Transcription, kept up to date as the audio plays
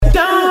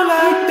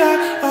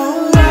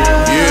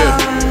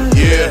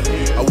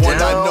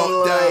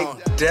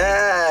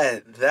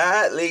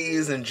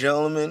and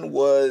gentlemen,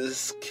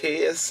 was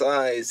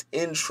KSI's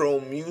intro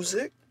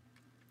music,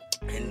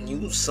 a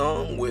new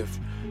song with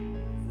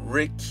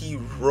Ricky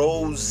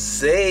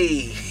Rose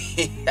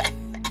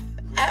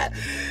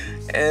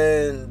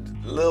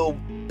and Lil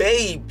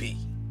Baby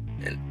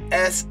and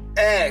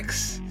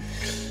SX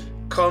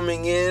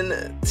coming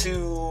in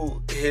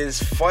to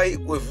his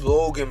fight with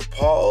Logan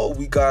Paul.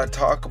 We gotta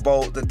talk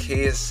about the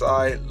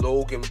KSI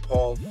Logan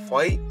Paul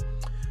fight.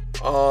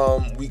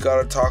 We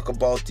gotta talk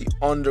about the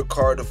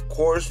undercard, of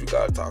course. We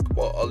gotta talk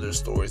about other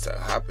stories that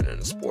happen in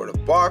the sport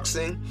of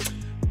boxing.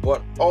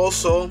 But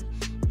also,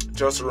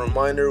 just a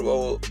reminder,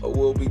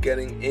 we'll be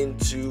getting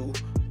into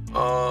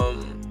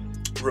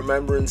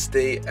Remembrance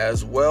Day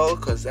as well,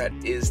 because that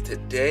is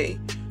today.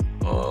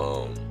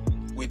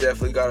 We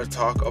definitely gotta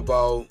talk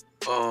about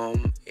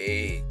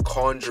a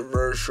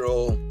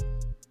controversial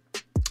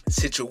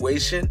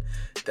situation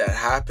that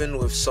happened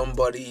with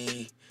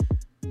somebody,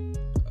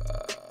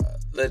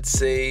 let's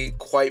say,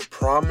 quite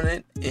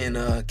prominent in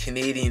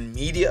Canadian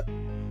media. You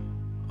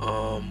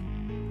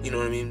know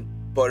what I mean?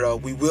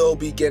 But we will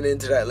be getting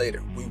into that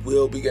later.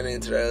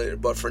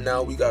 But for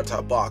now, we gotta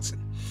talk boxing.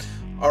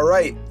 All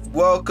right,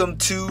 welcome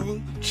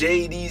to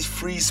JD's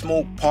Free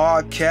Smoke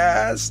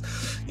Podcast.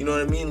 You know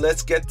what I mean?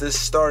 Let's get this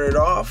started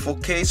off.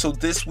 Okay, so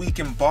this week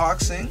in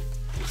boxing,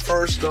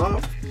 first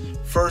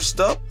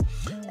up,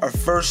 our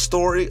first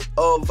story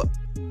of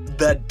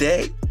the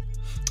day,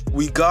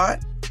 we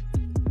got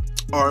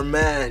our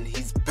man.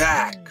 He's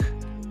back.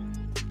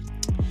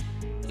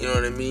 You know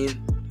what I mean?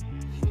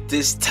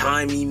 This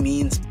time he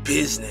means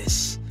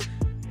business,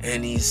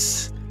 and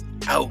he's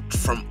out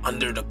from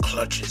under the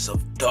clutches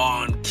of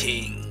Don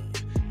King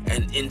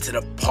and into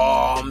the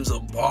palms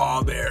of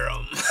Bob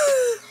Arum.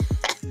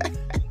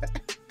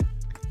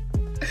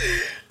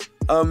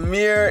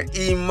 Amir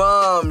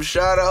Imam.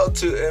 Shout out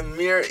to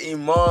Amir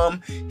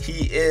Imam.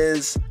 He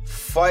is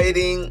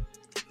fighting.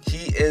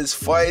 He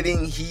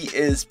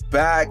is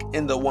back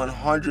in the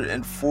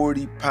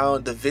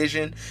 140-pound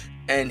division,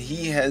 and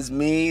he has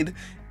made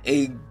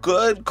a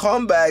good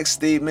comeback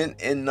statement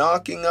in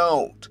knocking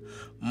out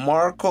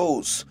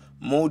Marcos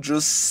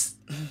Mojicia.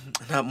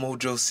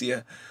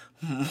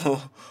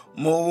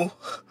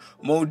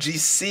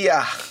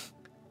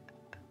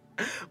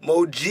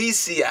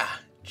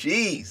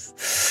 Jeez.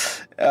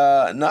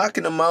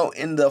 Knocking him out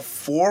in the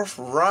 4th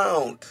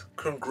round.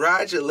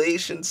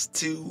 Congratulations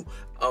to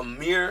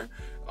Amir.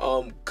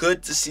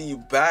 Good to see you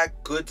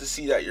back. Good to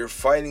see that you're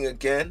fighting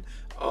again.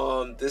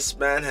 This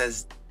man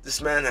has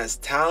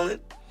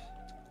talent.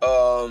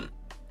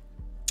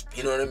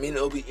 You know what I mean?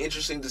 It'll be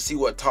interesting to see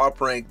what Top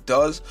Rank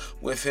does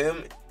with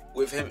him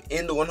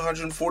in the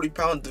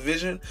 140-pound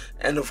division.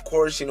 And of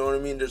course, you know what I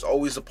mean, there's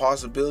always a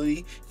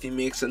possibility if he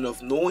makes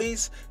enough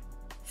noise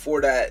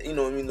for that, you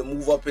know what I mean, to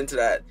move up into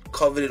that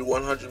coveted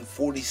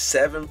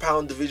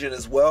 147-pound division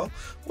as well,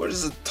 where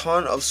there's a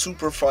ton of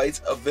super fights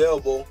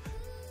available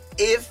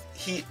if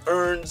he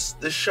earns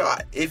the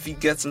shot, if he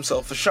gets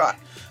himself a shot.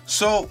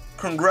 So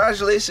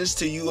congratulations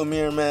to you,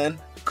 Amir, man.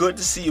 Good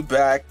to see you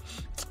back.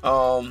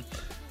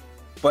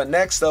 But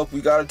next up,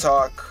 we gotta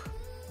talk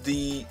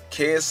the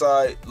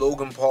KSI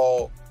Logan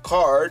Paul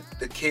card,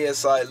 the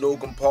KSI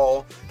Logan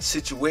Paul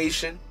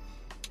situation.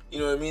 You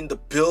know what I mean? The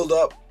build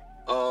up.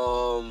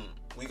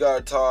 We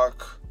gotta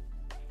talk.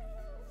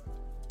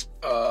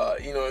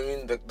 You know what I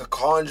mean? The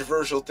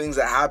controversial things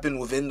that happened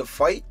within the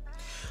fight.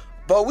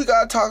 But we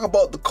gotta talk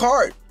about the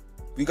card.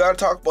 We gotta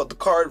talk about the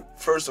card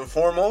first and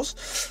foremost.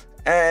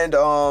 And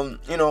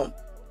you know,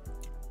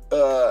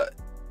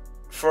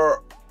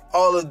 for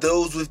all of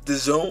those with the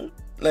zone,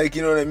 like,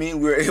 you know what I mean,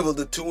 we were able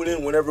to tune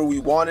in whenever we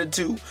wanted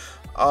to,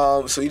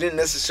 so you didn't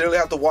necessarily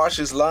have to watch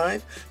this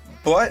live,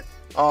 but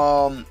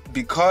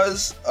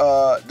because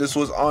this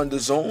was on the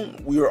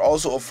zone, we were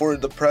also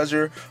afforded the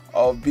pleasure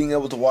of being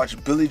able to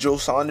watch Billy Joe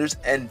Saunders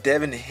and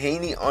Devin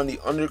Haney on the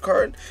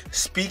undercard.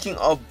 Speaking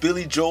of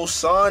Billy Joe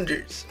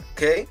Saunders,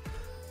 okay,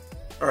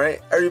 all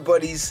right,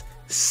 everybody's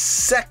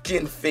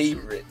second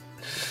favorite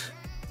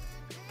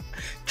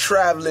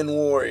traveling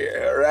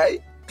warrior, all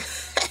right?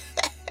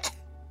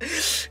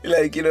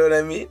 Like, you know what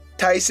I mean?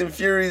 Tyson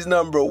Fury's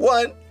number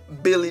 1,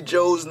 Billy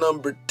Joe's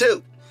number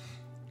 2.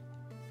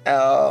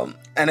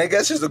 And I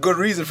guess there's a good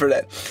reason for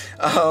that.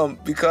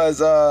 Because,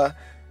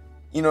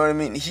 you know what I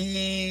mean?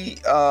 He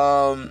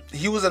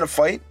was in a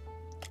fight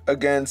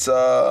against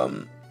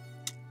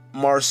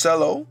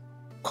Marcelo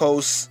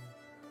Cosirez.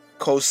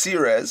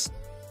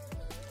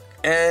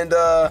 And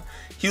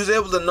he was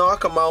able to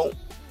knock him out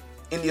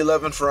in the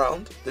 11th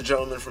round, the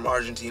gentleman from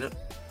Argentina.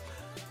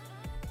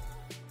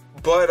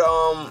 But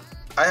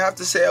I have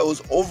to say I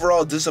was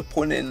overall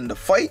disappointed in the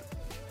fight.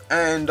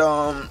 And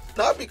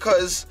not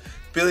because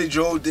Billy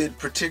Joe did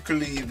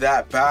particularly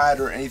that bad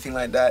or anything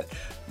like that.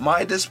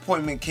 My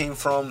disappointment came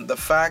from the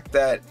fact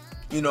that,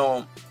 you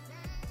know,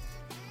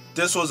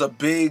 this was a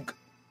big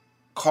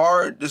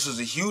card. This was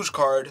a huge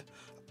card.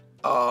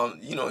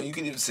 You know, you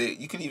can even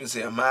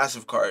say a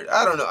massive card.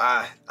 I don't know.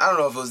 I don't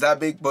know if it was that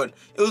big, but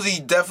it was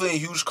definitely a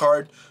huge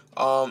card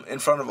in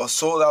front of a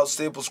sold out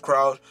Staples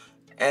crowd.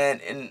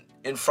 and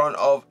in front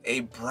of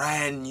a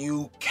brand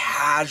new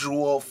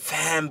casual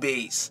fan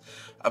base.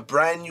 A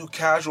brand new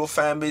casual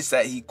fan base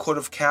that he could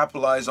have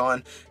capitalized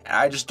on. And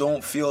I just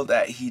don't feel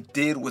that he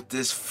did with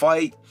this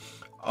fight.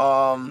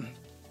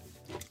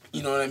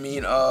 You know what I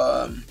mean?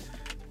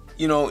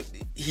 You know,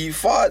 he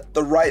fought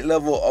the right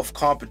level of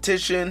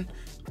competition.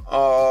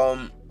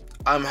 I'm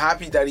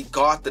happy that he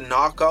got the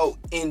knockout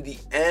in the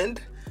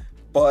end.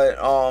 But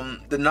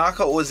the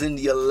knockout was in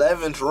the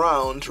 11th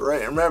round,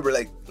 right? And remember,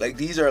 like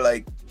these are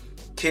like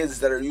kids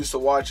that are used to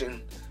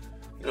watching,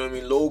 you know what I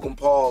mean, Logan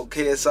Paul,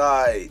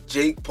 KSI,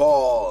 Jake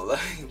Paul,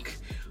 like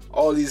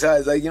all these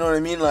guys, like, you know what I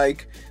mean,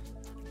 like,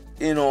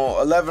 you know,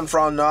 11th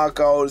round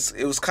knockouts.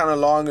 It was kind of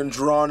long and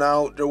drawn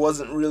out. There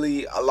wasn't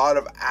really a lot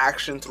of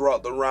action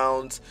throughout the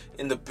rounds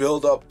in the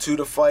build up to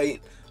the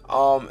fight.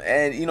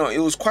 And you know, it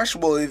was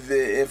questionable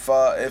if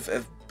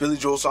Billy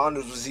Joe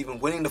Saunders was even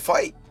winning the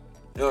fight.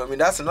 You know what I mean?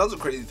 That's another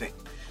crazy thing.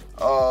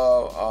 You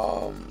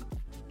know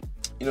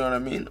what I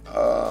mean?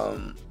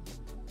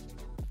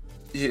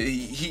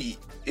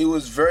 It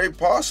was very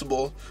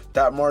possible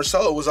that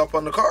Marcelo was up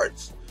on the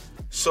cards.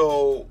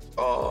 So,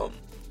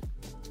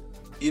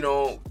 you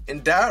know,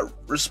 in that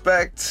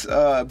respect,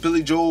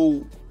 Billy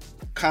Joe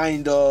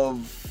kind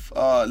of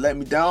let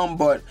me down,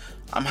 but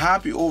I'm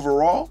happy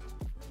overall.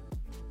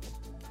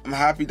 I'm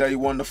happy that he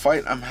won the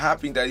fight. I'm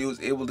happy that he was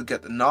able to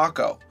get the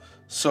knockout.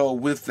 So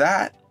with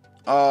that,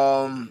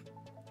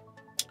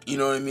 you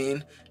know what I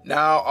mean?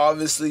 Now,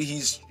 obviously,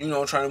 he's, you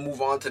know, trying to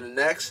move on to the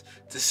next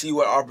to see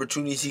what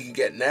opportunities he could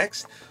get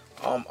next.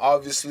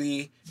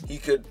 Obviously, he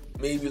could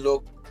maybe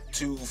look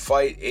to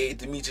fight a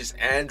Demetrius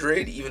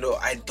Andrade, even though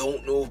I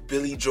don't know if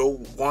Billy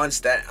Joe wants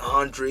that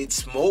Andrade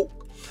smoke.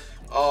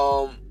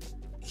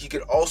 He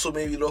could also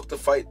maybe look to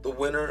fight the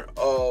winner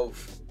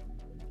of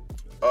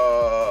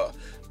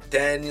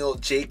Danny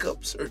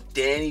Jacobs,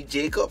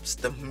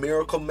 the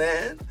Miracle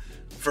Man,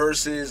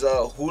 versus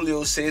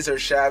Julio Cesar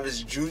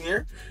Chavez Jr.,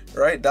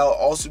 right? That'll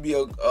also be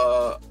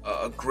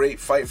a great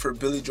fight for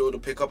Billy Joe to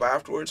pick up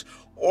afterwards.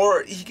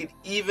 Or he could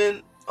even,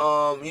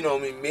 you know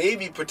what I mean,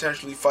 maybe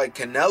potentially fight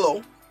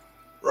Canelo,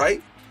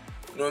 right?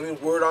 You know what I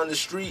mean? Word on the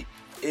street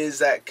is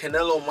that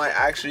Canelo might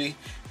actually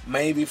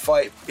maybe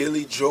fight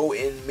Billy Joe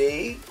in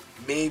May.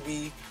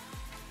 Maybe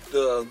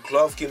the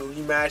Golovkin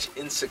rematch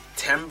in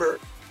September,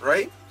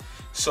 right?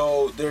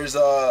 So there's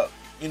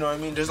you know what I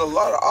mean, there's a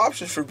lot of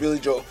options for Billy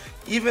Joe.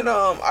 Even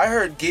I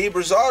heard Gabe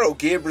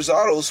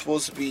Rosado is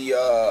supposed to be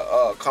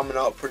coming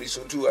out pretty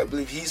soon too. I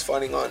believe he's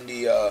fighting on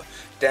the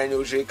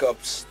Daniel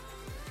Jacobs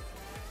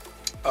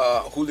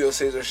Julio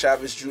Cesar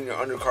Chavez Jr.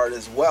 undercard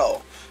as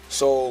well.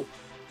 So,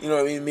 you know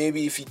what I mean,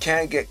 maybe if he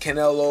can't get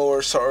Canelo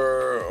or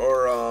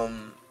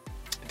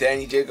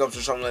Danny Jacobs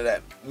or something like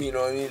that, you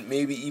know what I mean,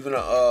 maybe even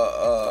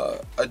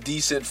a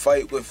decent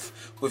fight with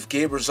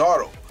Gabe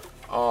Rosado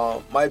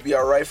might be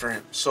alright for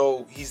him.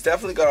 So he's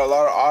definitely got a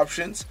lot of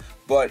options,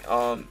 but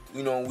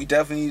you know, we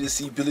definitely need to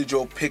see Billy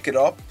Joe pick it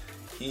up.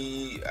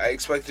 I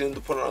expected him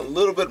to put on a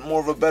little bit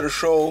more of a better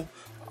show.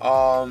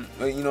 But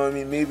you know what I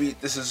mean, maybe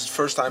this is his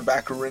first time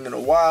back in the ring in a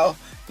while.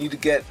 Need to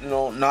get, you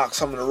know, knock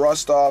some of the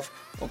rust off.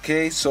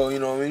 Okay, so you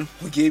know what I mean,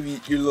 we gave you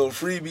your little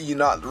freebie, you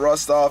knocked the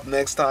rust off.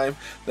 Next time,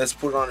 let's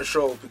put it on a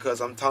show, because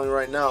I'm telling you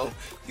right now,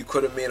 you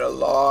could have made a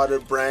lot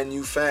of brand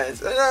new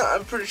fans. And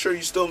I'm pretty sure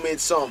you still made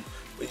some,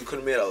 but you could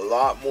have made a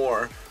lot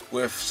more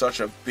with such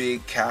a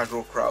big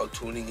casual crowd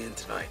tuning in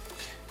tonight.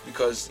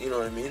 Because, you know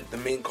what I mean, the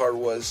main card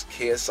was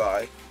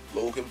KSI,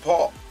 Logan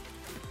Paul.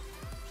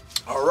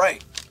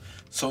 Alright,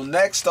 so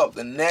next up,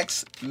 the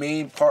next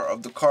main part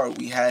of the card,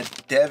 we had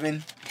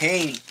Devin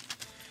Haney,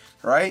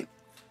 right?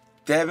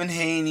 Devin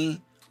Haney,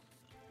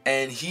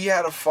 and he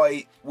had a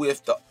fight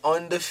with the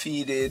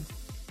undefeated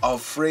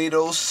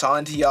Alfredo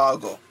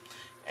Santiago.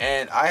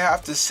 And I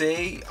have to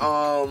say,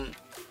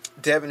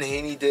 Devin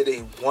Haney did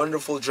a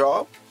wonderful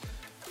job.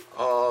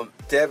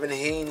 Devin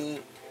Haney,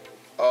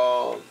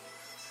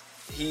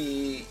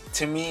 he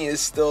to me is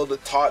still the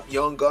top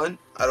young gun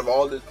out of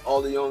all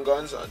the young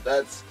guns.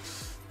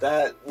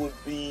 That would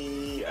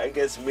be, I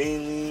guess,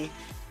 mainly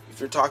if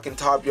you're talking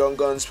top young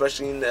guns,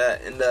 especially in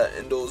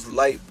those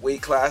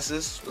lightweight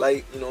classes,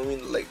 you know what I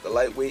mean, like the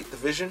lightweight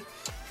division.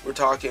 We're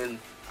talking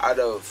out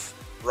of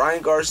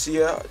Ryan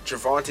Garcia,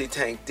 Gervonta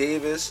Tank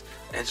Davis,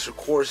 and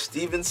Shakur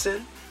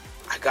Stevenson.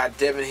 I got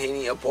Devin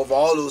Haney above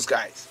all those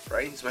guys,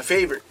 right? He's my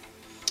favorite.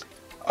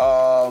 You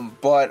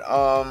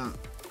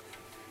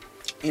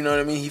know what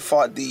I mean? He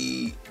fought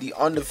the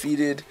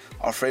undefeated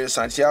Alfredo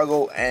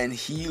Santiago, and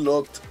he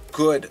looked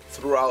good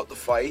throughout the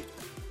fight.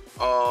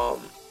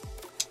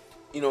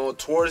 You know,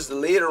 towards the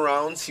later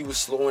rounds, he was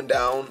slowing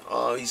down.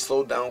 He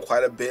slowed down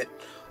quite a bit.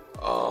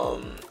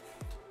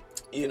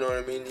 You know what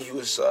I mean? He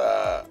was,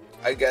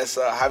 I guess,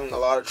 having a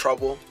lot of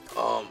trouble.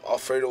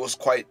 Alfredo was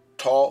quite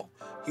tall.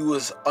 He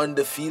was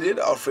undefeated.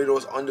 Alfredo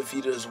was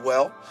undefeated as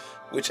well,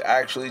 which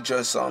actually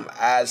just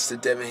adds to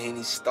Devin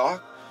Haney's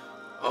stock.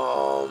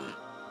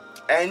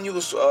 And he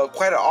was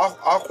quite an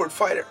awkward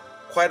fighter.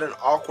 Quite an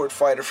awkward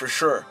fighter for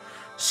sure.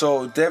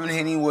 So Devin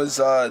Haney was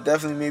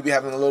definitely maybe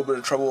having a little bit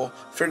of trouble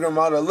figuring him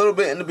out a little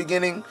bit in the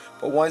beginning,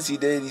 but once he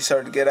did, he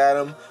started to get at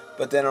him.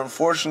 But then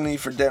unfortunately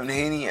for Devin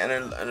Haney, and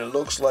it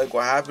looks like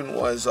what happened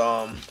was,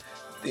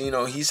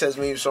 he says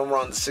maybe somewhere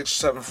around the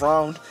 6th or 7th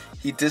round,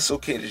 he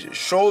dislocated his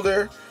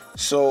shoulder.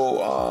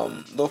 So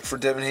look for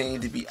Devin Haney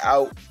to be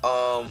out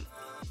a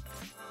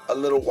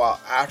little while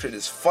after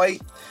this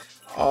fight.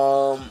 You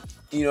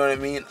know what I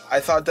mean? I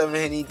thought Devin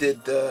Haney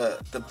did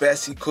the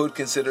best he could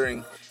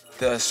considering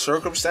the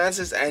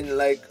circumstances, and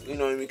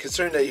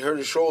considering that he hurt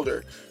his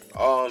shoulder,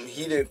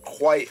 he did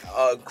quite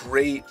a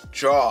great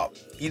job.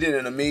 He did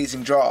an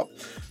amazing job.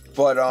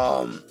 But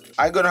I'm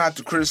gonna have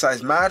to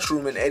criticize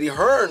Matchroom and Eddie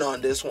Hearn on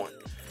this one,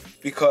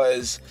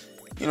 because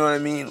you know what I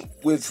mean,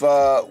 with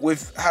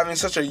having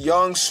such a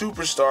young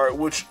superstar,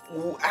 which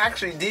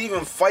actually didn't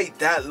even fight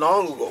that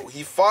long ago.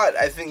 He fought,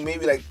 I think,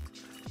 maybe like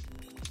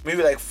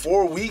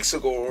 4 weeks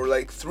ago, or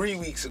like 3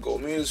 weeks ago.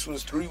 Maybe this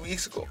was 3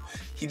 weeks ago.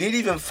 He didn't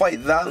even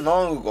fight that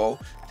long ago,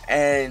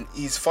 and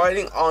he's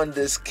fighting on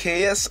this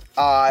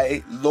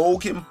KSI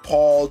Logan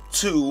Paul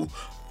 2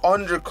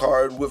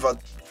 undercard with a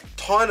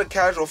ton of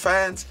casual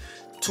fans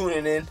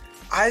tuning in.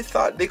 I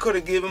thought they could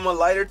have given him a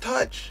lighter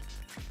touch.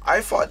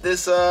 I thought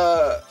this,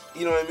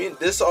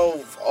 this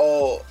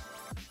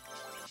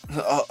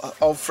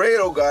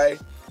Alfredo guy,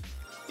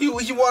 he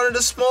wanted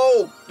to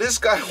smoke. This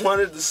guy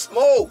wanted to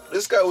smoke.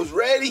 This guy was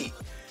ready.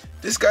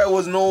 This guy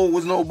was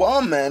no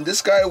bomb, man.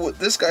 This guy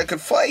could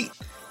fight.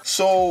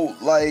 So,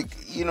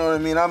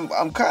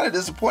 I'm kind of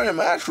disappointed in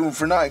Matchroom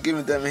for not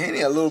giving Devin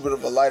Haney a little bit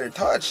of a lighter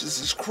touch. This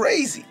is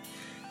crazy.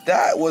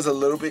 That was a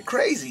little bit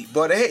crazy.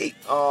 But hey,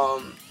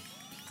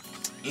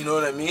 you know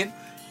what I mean?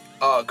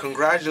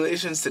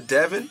 Congratulations to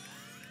Devin.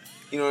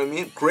 You know what I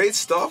mean? Great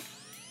stuff.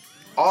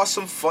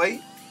 Awesome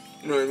fight.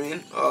 You know what I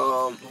mean?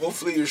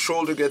 Hopefully your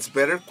shoulder gets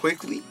better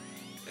quickly.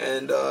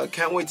 And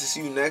can't wait to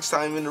see you next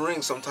time in the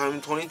ring sometime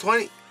in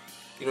 2020.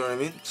 You know what I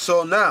mean?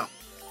 So now,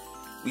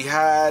 we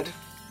had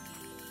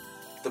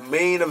the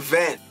main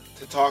event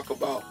to talk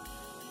about.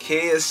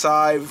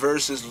 KSI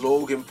versus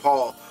Logan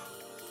Paul.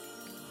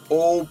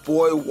 Oh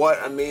boy,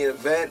 what a main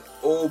event.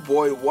 Oh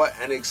boy, what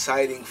an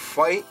exciting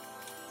fight.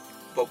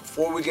 But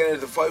before we get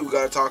into the fight, we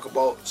got to talk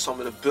about some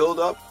of the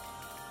build-up.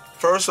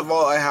 First of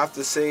all, I have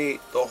to say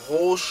the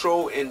whole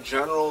show in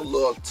general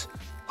looked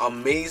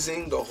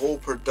amazing. The whole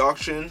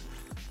production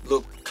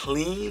looked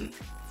clean.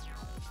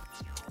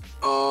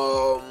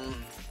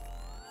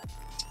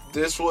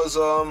 This was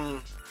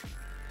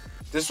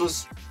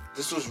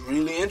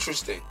really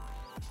interesting.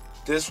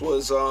 This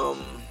was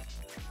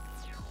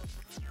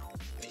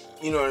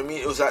you know what I mean?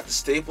 It was at the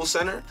Staples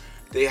Center.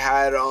 They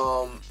had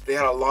a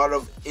lot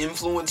of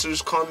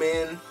influencers come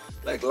in,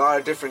 like a lot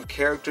of different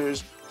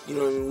characters. You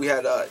know what I mean? We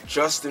had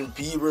Justin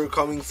Bieber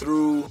coming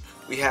through.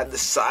 We had the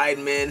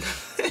Sidemen.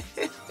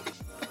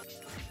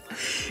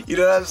 You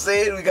know what I'm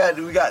saying? We got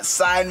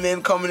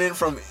Sidemen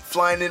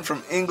flying in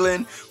from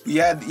England.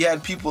 You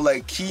had people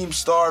like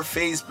Keemstar,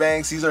 Face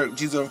Banks. These are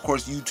of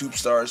course YouTube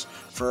stars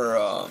for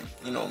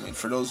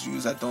for those of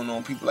you that don't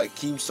know, people like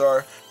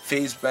Keemstar,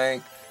 Face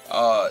Bank,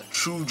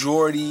 True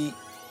Jordy.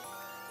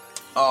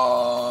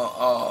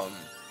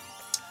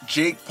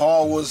 Jake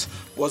Paul was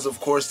of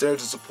course there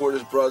to support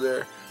his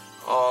brother.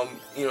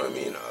 You know what I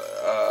mean?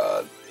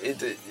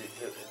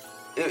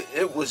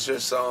 It was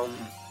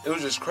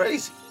just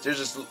crazy. There's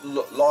just a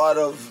lot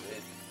of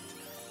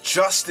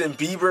Justin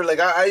Bieber. Like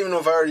I don't even know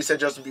if I already said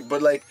Justin Bieber,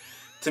 but like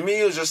to me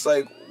it was just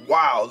like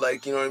wow.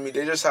 Like, you know what I mean?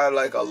 They just had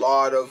like a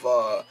lot of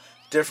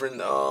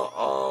different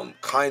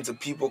kinds of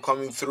people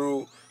coming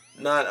through.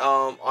 Not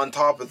on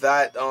top of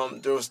that,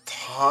 there was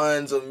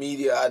tons of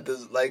media at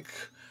this, like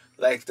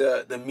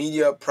the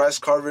media press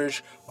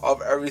coverage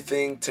of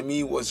everything to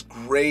me was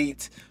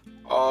great.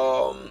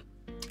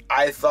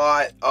 I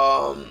thought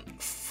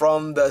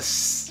from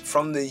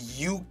the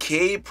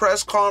UK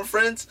press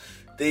conference,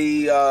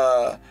 they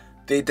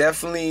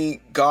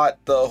definitely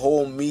got the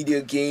whole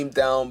media game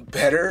down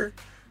better,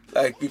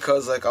 like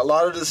because like a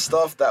lot of the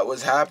stuff that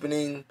was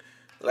happening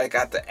like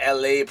at the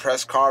LA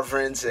press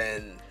conference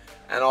and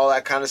all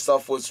that kind of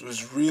stuff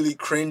was really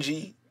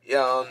cringy. You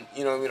know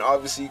what I mean?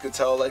 Obviously you could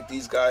tell like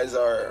these guys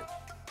are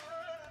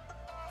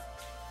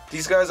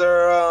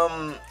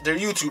they're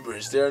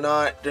YouTubers. They're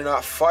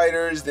not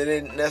fighters. They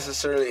didn't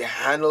necessarily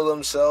handle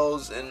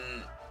themselves in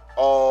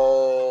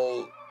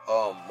all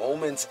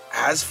moments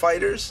as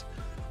fighters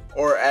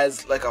or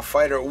as like a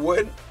fighter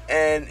would.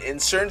 And in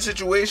certain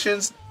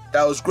situations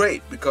that was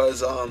great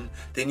because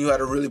they knew how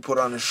to really put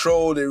on a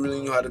show. They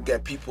really knew how to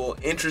get people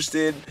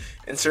interested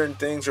in certain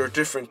things, or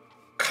different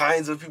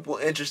kinds of people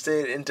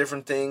interested in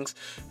different things,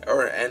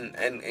 or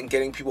and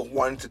getting people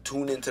wanting to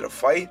tune into the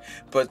fight.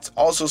 But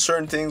also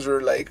certain things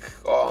were like,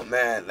 oh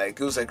man, like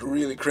it was like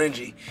really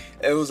cringy.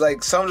 It was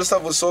like some of the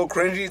stuff was so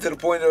cringy to the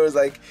point that it was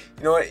like,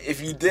 you know what,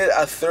 if you did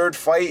a third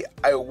fight,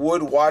 I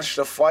would watch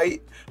the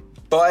fight,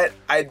 but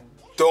I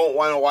don't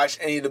want to watch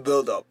any of the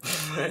build up.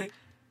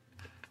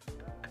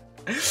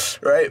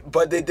 Right?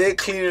 But they did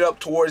clean it up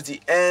towards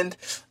the end.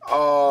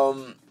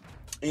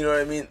 you know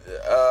what I mean?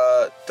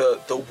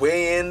 The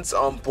weigh-ins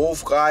on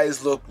both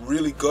guys looked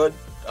really good.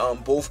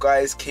 Both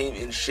guys came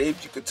in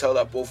shape. You could tell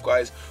that both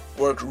guys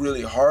worked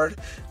really hard.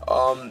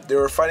 They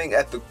were fighting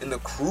in the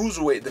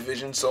cruiserweight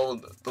division,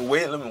 so the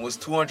weight limit was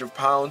 200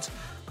 pounds.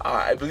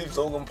 I believe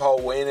Logan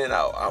Paul weighed in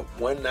at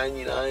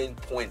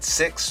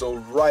 199.6, so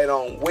right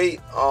on weight.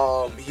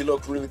 He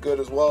looked really good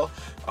as well.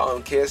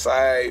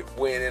 KSI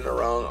weighed in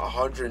around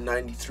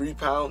 193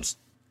 pounds.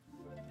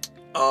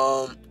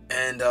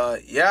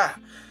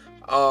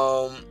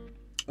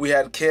 We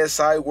had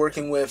KSI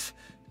working with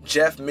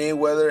Jeff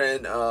Mayweather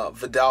and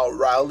Vidal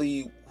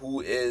Riley,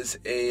 who is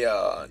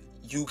a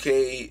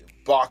UK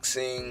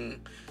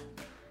boxing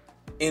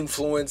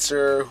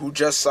influencer who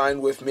just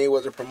signed with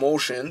Mayweather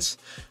Promotions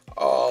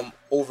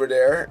over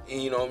there.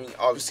 You know, I mean,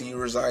 obviously he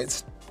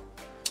resides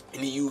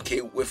in the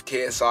UK with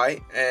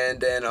KSI. And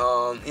then,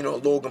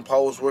 Logan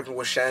Paul was working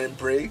with Shannon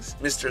Briggs,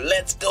 Mr.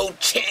 Let's Go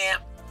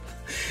Champ,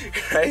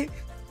 right?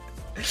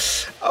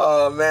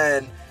 Oh,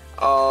 man.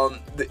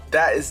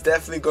 That is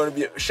definitely going to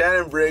be...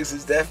 Shannon Briggs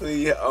is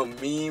definitely a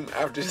meme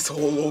after this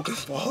whole Logan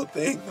Paul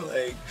thing.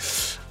 Like,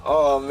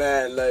 oh,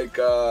 man. Like,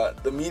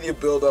 the media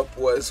buildup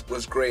was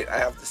great, I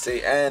have to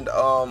say. And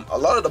a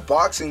lot of the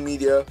boxing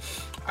media,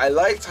 I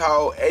liked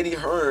how Eddie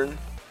Hearn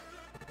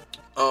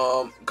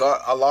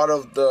got a lot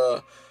of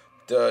the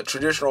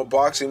traditional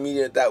boxing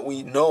media that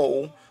we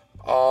know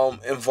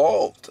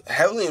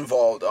heavily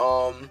involved.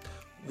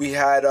 We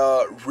had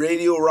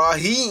Radio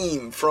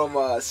Raheem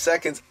from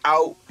Seconds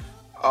Out,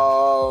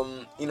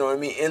 you know what I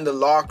mean, in the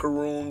locker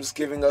rooms,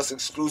 giving us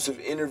exclusive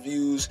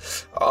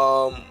interviews.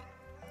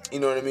 You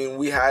know what I mean?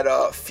 We had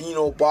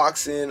Pheno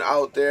Boxing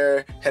out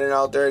there, heading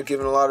out there,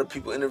 giving a lot of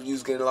people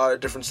interviews, getting a lot of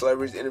different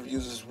celebrities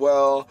interviews as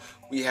well.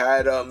 We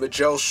had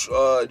Miguel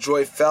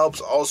Joy Phelps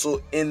also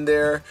in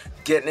there,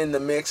 getting in the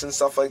mix and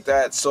stuff like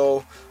that.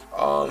 So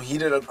he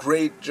did a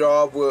great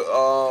job with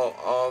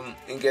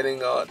in getting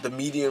the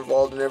media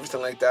involved and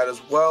everything like that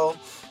as well.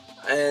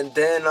 And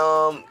then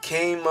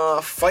came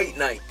Fight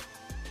Night,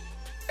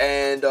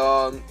 and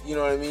you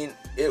know what I mean?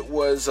 It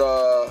was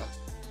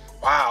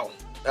wow.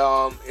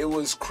 It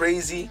was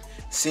crazy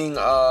seeing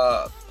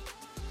a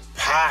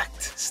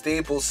packed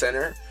Staples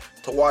Center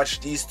to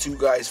watch these two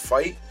guys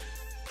fight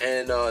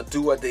and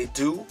do what they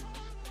do.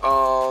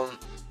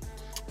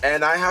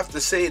 And I have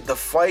to say, the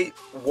fight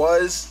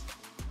was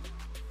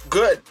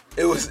good.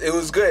 It was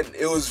good.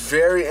 It was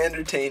very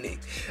entertaining.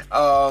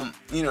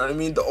 You know what I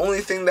mean? The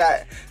only thing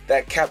that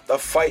kept the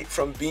fight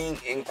from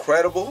being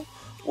incredible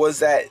was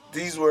that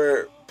these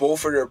were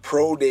both of their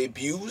pro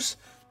debuts.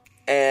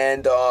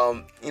 And,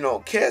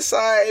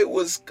 KSI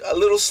was a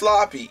little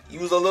sloppy. He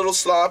was a little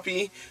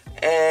sloppy.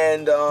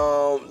 And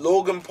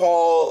Logan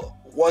Paul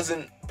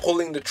wasn't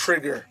pulling the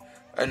trigger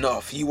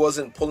enough.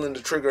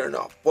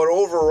 But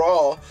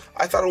overall,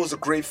 I thought it was a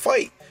great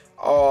fight.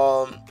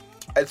 I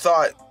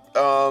thought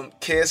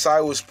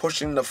KSI was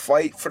pushing the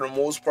fight for the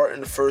most part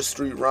in the first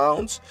 3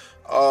 rounds.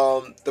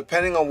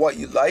 Depending on what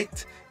you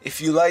liked.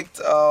 If you liked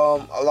a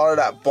lot of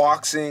that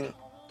boxing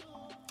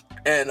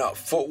and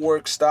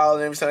footwork style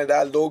and everything like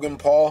that, Logan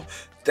Paul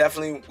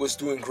definitely was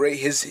doing great.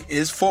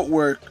 His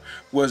footwork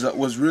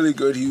was really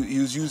good. He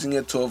was using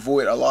it to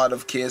avoid a lot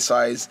of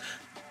KSI's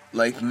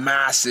like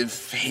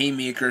massive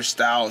haymaker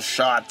style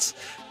shots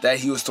that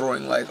he was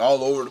throwing like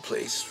all over the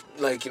place.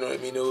 Like, you know what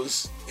I mean? It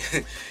was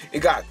it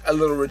got a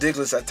little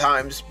ridiculous at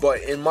times,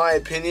 but in my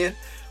opinion,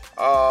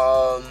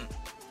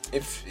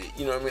 if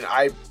you know what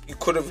I mean, you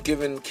could have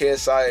given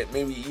KSI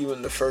maybe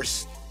even the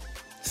first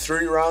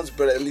 3 rounds,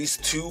 but at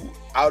least 2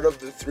 out of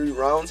the 3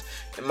 rounds,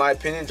 in my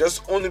opinion,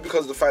 just only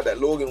because of the fact that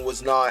Logan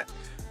was not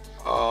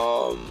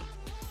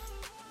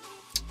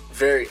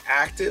very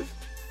active.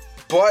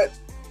 But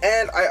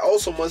I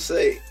also must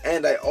say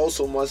that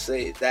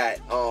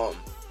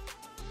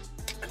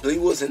I believe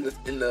it was in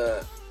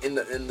the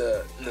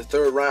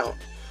 3rd round.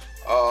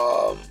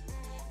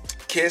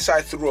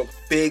 KSI threw a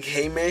big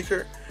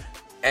haymaker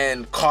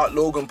and caught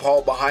Logan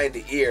Paul behind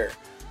the ear,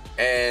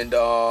 and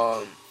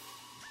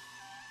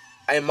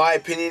in my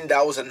opinion,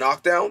 that was a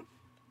knockdown,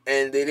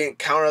 and they didn't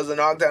count it as a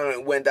knockdown.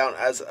 It went down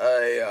as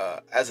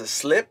a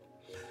slip,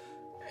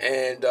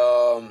 and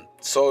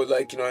so,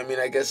 like, you know what I mean,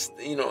 I guess,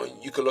 you know,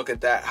 you could look at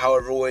that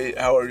however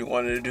you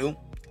wanted to do.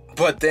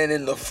 But then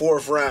in the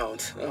 4th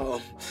round,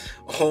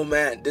 oh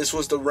man, this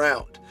was the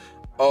round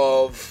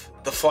of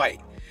the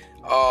fight.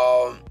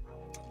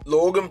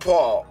 Logan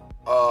Paul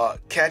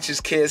catches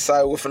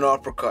KSI with an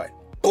uppercut.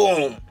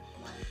 Boom.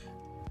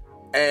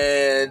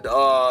 And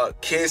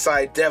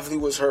KSI definitely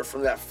was hurt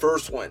from that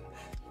first one.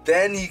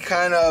 Then he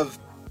kind of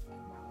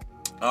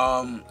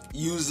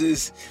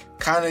uses,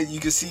 you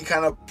can see,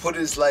 put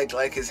his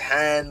like his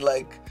hand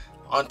like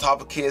on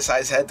top of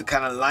KSI's head to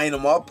kind of line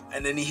him up,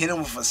 and then he hit him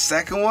with a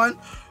second one.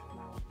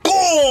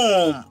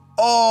 Boom!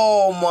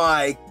 Oh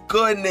my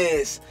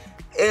goodness,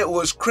 it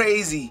was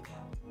crazy.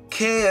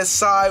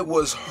 KSI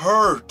was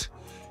hurt.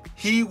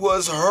 He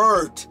was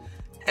hurt,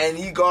 and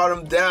he got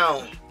him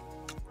down.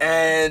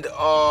 And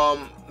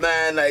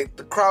man, like,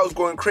 the crowd was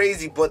going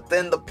crazy. But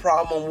then the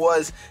problem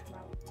was,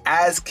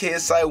 as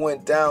KSI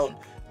went down,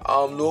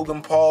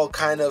 Logan Paul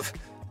kind of,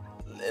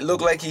 it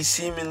looked like he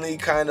seemingly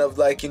kind of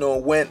like,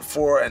 went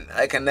for an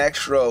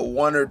extra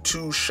 1 or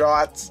 2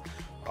 shots.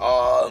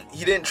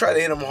 He didn't try to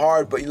hit him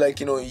hard, but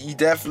he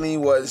definitely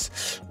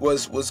was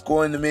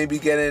going to maybe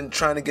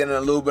trying to get in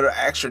a little bit of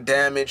extra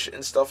damage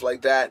and stuff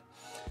like that.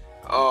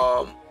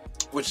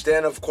 Which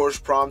then of course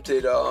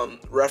prompted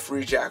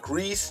referee Jack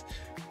Reese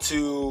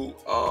to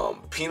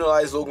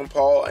penalize Logan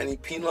Paul, and he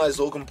penalized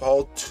Logan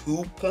Paul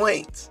 2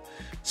 points.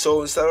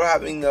 So instead of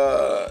having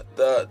the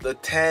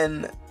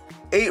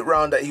 10-8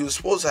 round that he was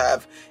supposed to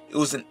have, it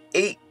was an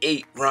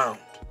 8-8 round,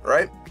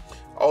 right?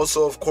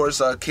 Also, of course,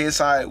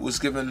 KSI was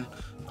given,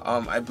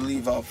 I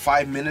believe,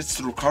 5 minutes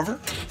to recover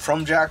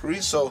from Jack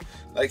Reese. So,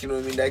 that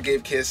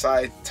gave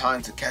KSI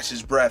time to catch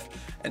his breath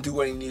and do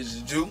what he needed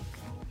to do.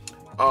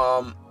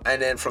 And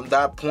then from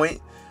that point,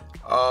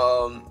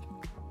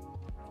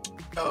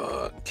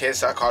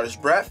 KSI caught his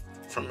breath.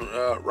 From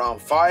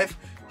round 5,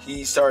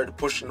 he started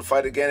pushing the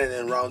fight again, and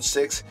then round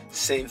 6,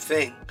 same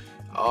thing.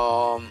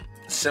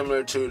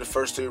 Similar to the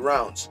first 3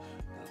 rounds.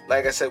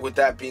 Like I said, with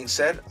that being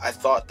said, I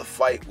thought the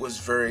fight was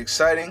very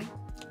exciting.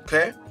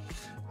 Okay.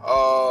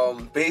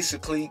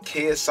 Basically,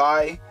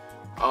 KSI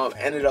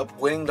ended up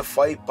winning the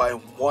fight by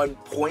 1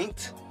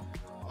 point.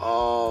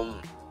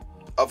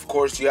 Of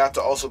course, you have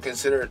to also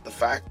consider the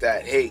fact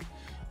that, hey,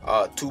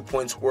 2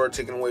 points were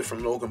taken away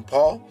from Logan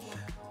Paul.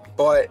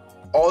 But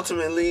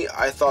ultimately,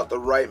 I thought the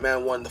right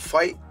man won the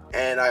fight.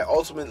 And I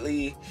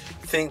ultimately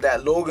think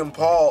that Logan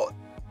Paul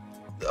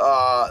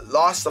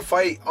lost the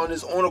fight on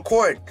his own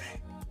accord.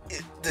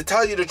 To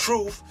tell you the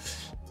truth,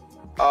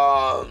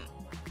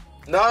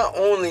 not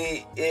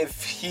only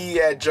if he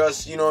had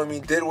just,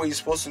 did what he's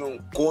supposed to do,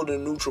 go to the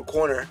neutral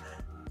corner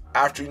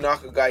after you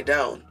knock a guy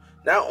down,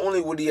 not only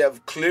would he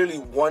have clearly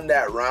won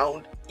that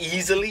round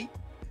easily,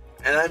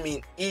 and I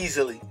mean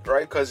easily,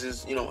 right? Because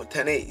it's, a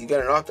 10-8, you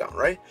got a knockdown,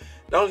 right?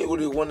 Not only would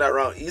he have won that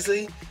round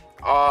easily,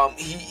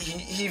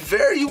 he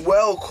very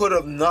well could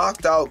have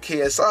knocked out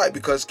KSI,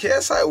 because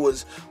KSI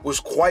was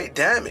quite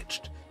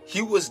damaged.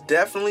 He was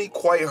definitely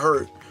quite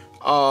hurt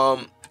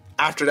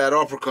after that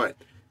uppercut.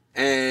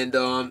 And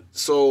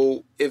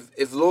so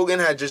if Logan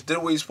had just did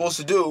what he's supposed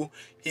to do,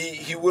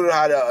 he would have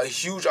had a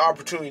huge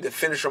opportunity to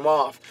finish him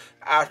off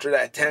after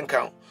that 10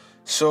 count.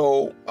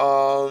 So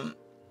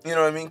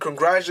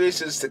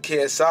congratulations to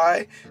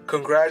KSI,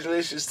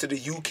 congratulations to the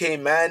UK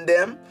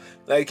Mandem,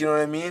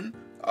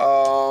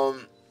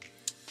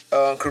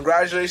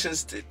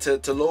 congratulations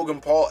to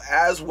Logan Paul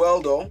as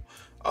well, though,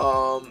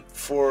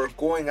 for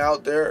going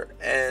out there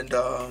and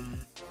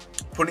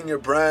putting your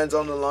brands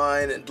on the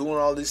line and doing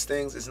all these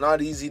things. It's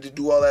not easy to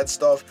do all that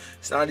stuff.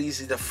 It's not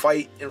easy to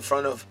fight in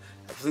front of,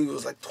 I believe it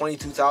was like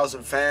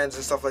 22,000 fans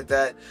and stuff like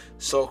that.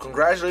 So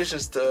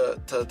congratulations to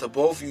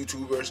both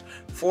YouTubers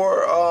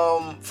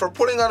for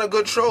putting on a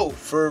good show,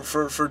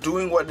 for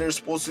doing what they're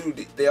supposed to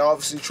do. They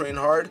obviously train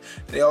hard.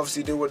 They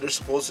obviously did what they're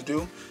supposed to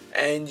do.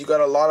 And you got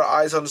a lot of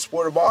eyes on the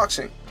sport of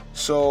boxing.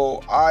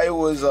 So I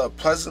was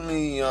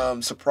pleasantly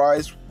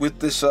surprised with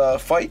this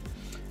fight,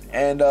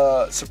 and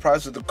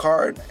surprised with the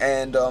card,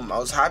 and I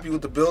was happy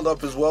with the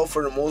build-up as well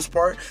for the most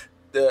part.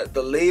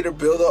 The later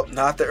build-up,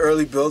 not the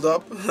early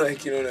build-up,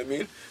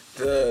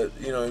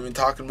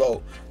 talking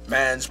about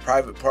man's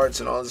private parts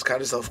and all this kind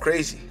of stuff,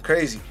 crazy.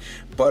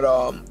 But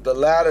the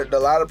latter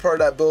part of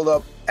that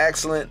build-up,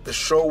 excellent. The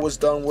show was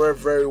done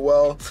very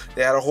well.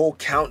 They had a whole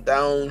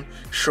countdown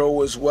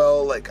show as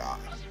well.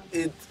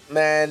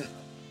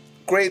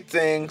 Great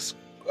things.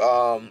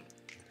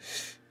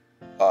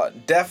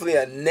 Definitely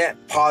a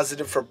net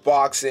positive for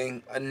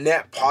boxing, a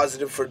net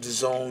positive for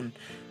DAZN.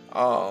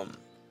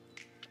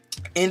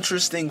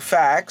 Interesting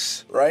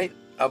facts, right,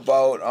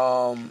 about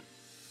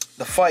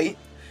the fight.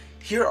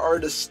 Here are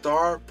the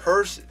star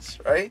purses,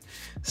 right?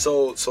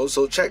 So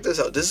check this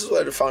out. This is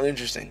what I found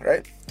interesting,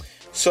 right?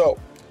 So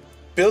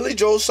Billy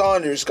Joe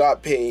Saunders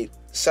got paid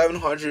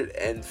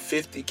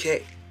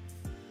 $750K,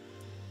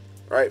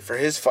 right, for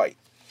his fight.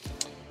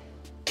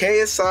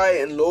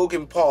 KSI and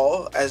Logan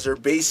Paul, as their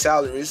base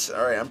salaries,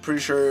 all right, I'm pretty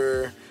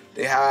sure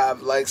they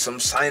have like some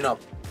sign up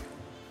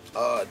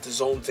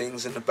DAZN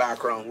things in the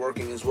background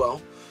working as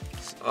well.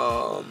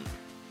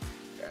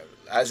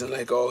 As in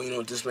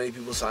this many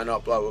people sign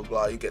up, blah blah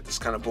blah, you get this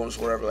kind of bonus,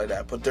 whatever like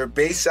that. But their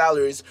base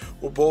salaries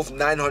were both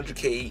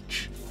 $900K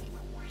each,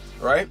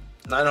 right?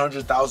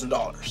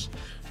 $900,000,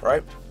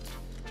 right?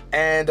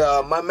 And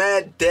my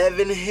man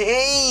Devin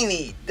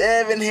Haney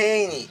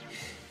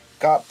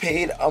got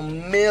paid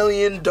 $1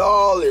 million,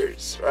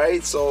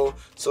 right? So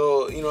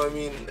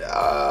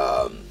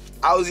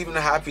I was even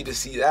happy to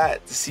see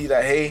that,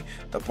 hey,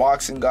 the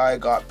boxing guy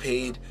got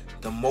paid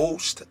the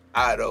most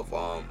out of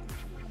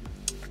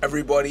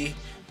everybody.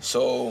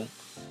 So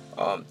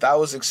that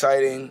was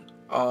exciting.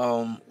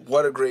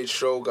 What a great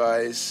show,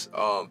 guys.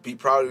 Be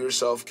proud of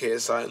yourself,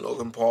 KSI and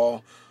Logan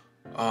Paul.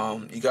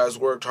 You guys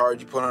worked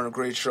hard, you put on a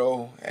great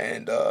show,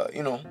 and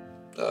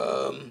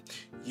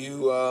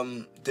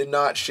you did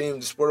not shame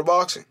the sport of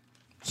boxing.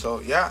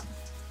 So yeah,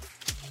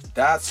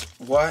 that's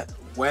what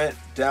went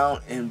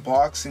down in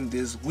boxing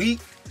this week.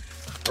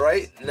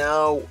 right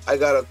now, I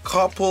got a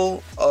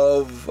couple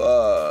of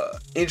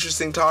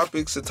interesting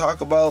topics to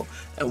talk about,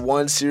 and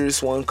one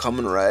serious one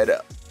coming right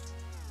up.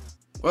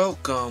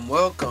 Welcome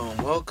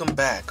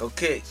back.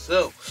 Okay,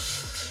 so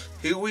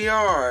here we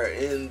are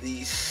in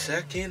the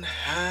second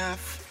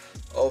half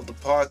of the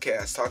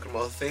podcast, talking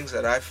about things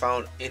that I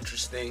found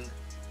interesting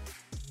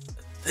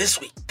this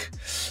week.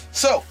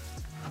 So,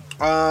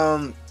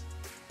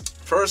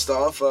 first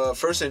off,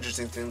 first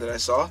interesting thing that I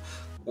saw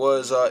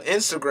was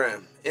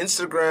Instagram.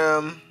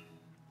 Instagram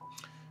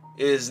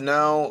is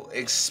now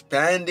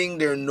expanding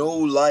their no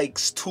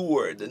likes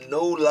tour. The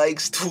no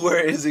likes tour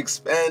is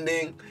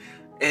expanding,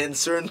 and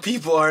certain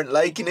people aren't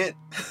liking it.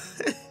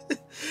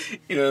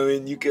 You know what I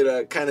mean? You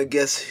could kind of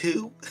guess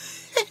who.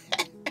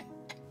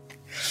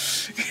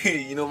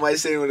 You know my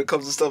saying when it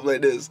comes to stuff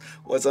like this: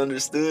 what's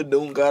understood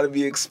don't gotta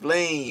be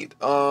explained.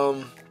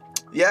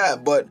 Yeah,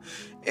 but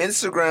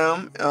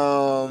Instagram,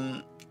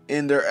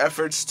 in their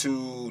efforts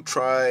to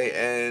try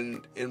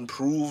and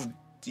improve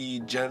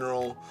the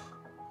general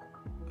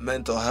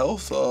mental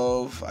health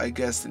of, I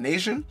guess, the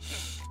nation,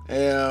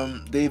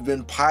 they've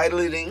been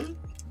piloting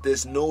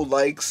this no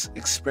likes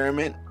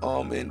experiment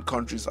in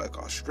countries like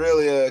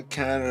Australia,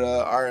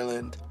 Canada,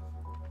 Ireland.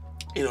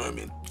 You know what I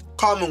mean?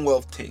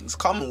 Commonwealth things.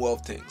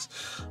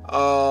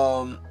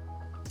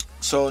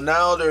 So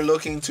now they're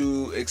looking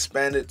to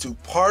expand it to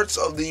parts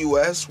of the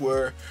US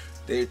where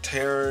they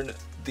turn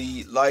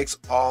the likes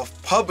off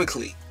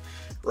publicly.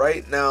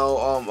 Right now,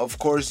 of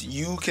course,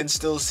 you can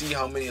still see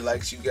how many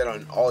likes you get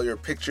on all your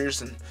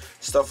pictures and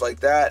stuff like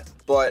that,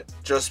 but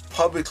just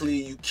publicly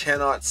you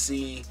cannot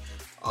see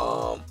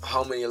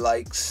how many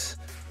likes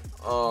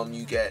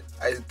you get.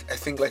 I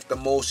think like the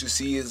most you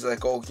see is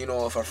like, oh, you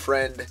know, if a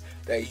friend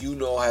that you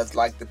know has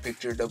liked the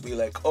picture, they'll be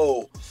like,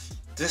 oh,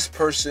 this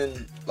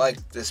person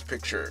liked this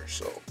picture.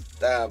 So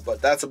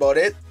but that's about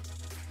it.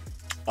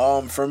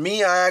 For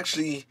me, I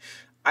actually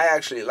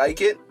like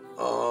it.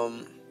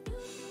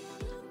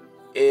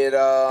 It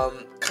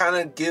kind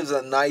of gives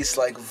a nice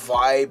like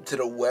vibe to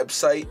the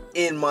website,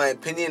 in my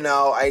opinion.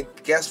 Now, I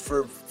guess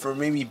for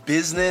maybe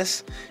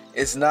business,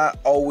 it's not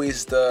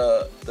always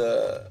the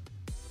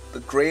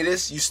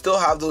greatest. You still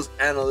have those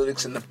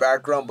analytics in the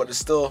background, but it's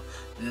still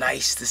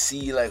nice to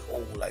see like,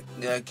 oh, like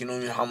you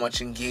know how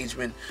much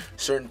engagement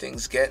certain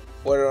things get,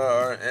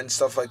 and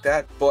stuff like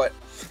that. But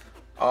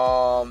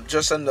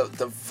just on the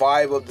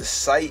vibe of the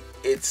site,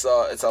 it's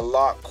a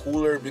lot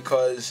cooler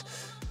because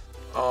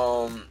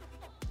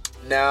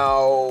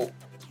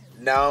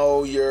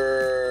now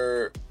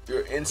your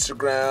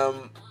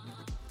Instagram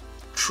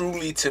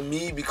truly, to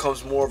me,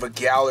 becomes more of a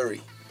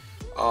gallery,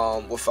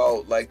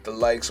 without like the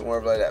likes and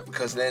whatever like that,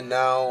 because then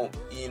now,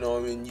 you know,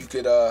 I mean, you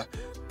could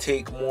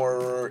take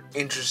more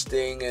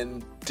interesting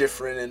and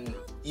different, and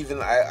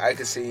even I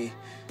could say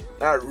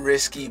not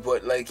risky,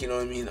 but like, you know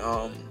what I mean,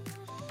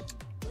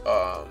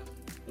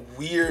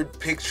 weird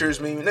pictures,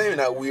 maybe not even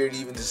that weird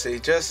even to say,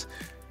 just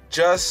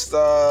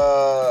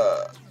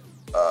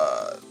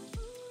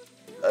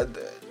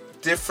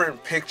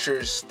different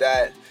pictures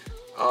that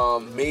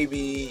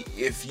maybe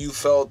if you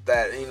felt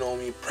that, you know, I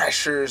mean,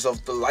 pressures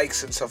of the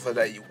likes and stuff like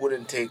that, you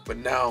wouldn't take, but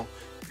now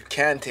you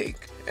can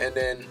take, and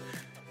then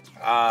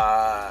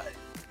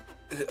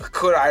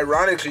could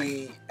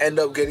ironically end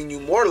up getting you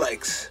more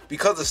likes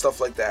because of stuff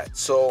like that.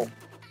 So,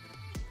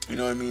 you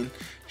know what I mean?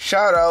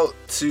 Shout out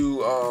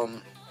to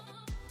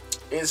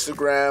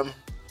Instagram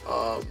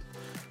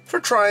for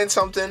trying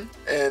something,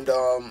 and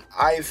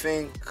I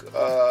think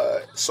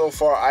so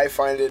far I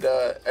find it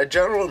a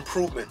general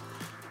improvement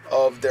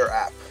of their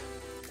app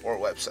or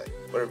website,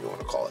 whatever you want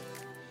to call it.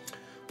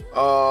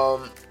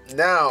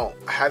 Now,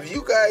 have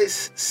you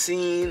guys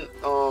seen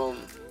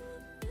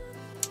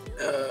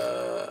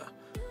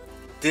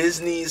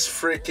Disney's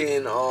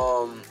freaking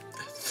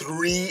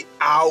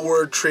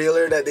 3-hour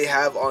trailer that they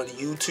have on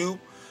YouTube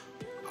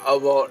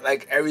about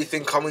like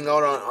everything coming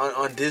out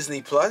on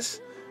Disney Plus?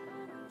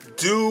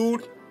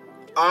 Dude,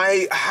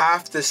 I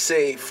have to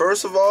say,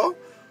 first of all,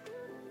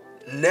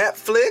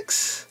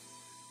 Netflix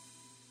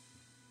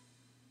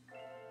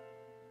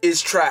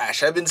is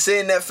trash. I've been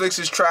saying Netflix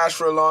is trash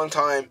for a long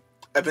time.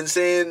 I've been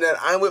saying that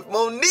I'm with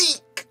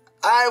Monique.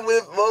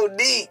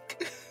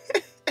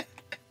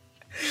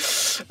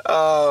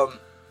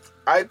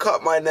 I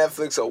cut my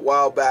Netflix a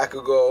while back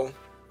ago,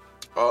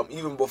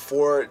 even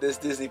before this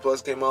Disney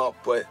Plus came out.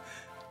 But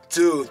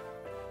dude,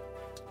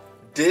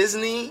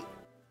 Disney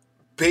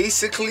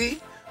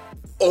basically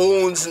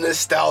owns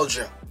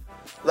nostalgia.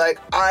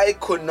 Like, I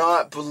could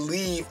not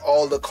believe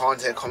all the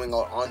content coming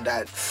out on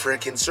that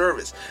freaking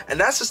service. And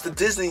that's just the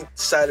Disney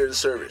side of the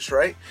service,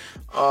 right?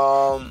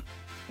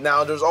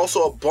 Now, there's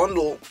also a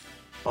bundle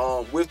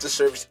with the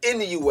service in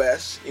the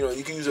US. You know,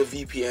 you can use a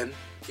VPN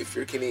if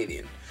you're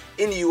Canadian.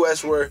 In the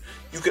US, where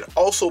you can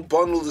also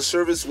bundle the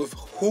service with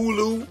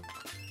Hulu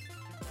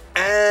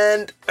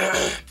and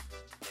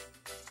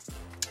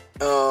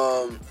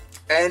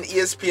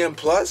ESPN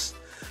Plus.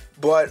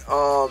 But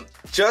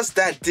just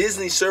that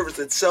Disney service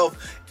itself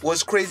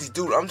was crazy.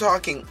 Dude, I'm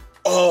talking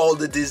all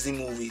the Disney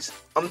movies.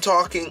 I'm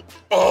talking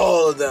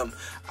all of them.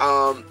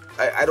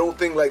 I don't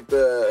think like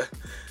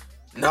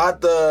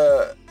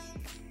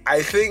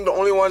I think the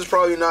only ones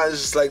probably not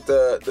is just like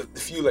the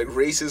few like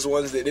racist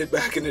ones they did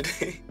back in the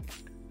day.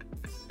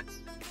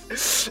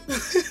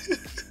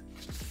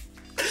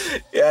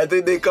 Yeah, I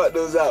think they cut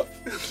those out.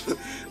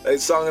 Like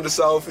Song of the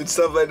South and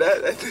stuff like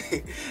that.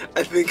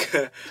 I think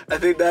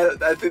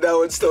that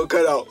one's still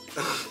cut out.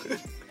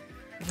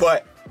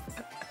 But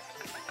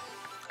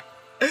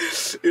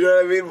you know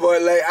what I mean?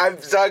 But like I'm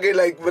talking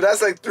like, but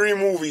that's like 3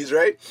 movies,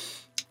 right?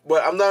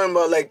 But I'm talking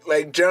about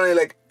like generally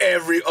like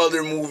every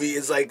other movie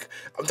is like,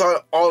 I'm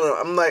talking all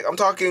of them. I'm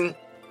talking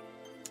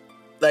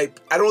like,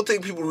 I don't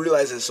think people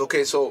realize this.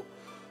 Okay, so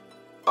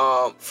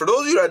for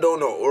those of you that don't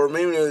know, or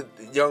maybe the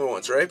younger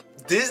ones, right?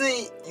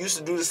 Disney used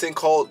to do this thing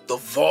called the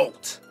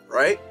Vault,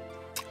 right?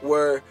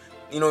 Where,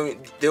 you know,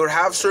 they would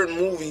have certain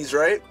movies,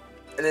 right?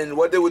 And then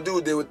what they would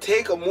do, they would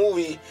take a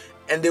movie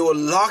and they would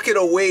lock it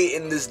away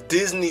in this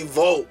Disney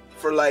Vault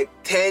for like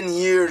 10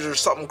 years or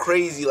something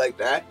crazy like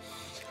that.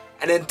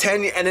 And then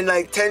 10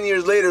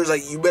 years later, it's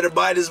like, you better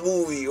buy this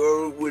movie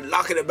or we're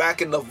locking it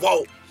back in the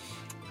vault,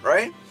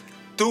 right?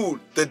 Dude,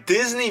 the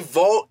Disney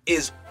Vault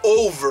is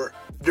over.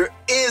 There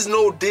is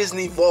no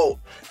Disney Vault.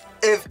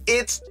 If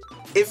it's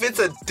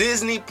a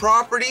Disney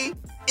property,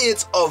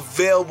 it's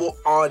available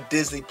on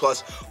Disney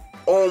Plus.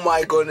 Oh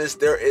my goodness,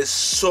 there is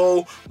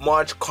so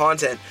much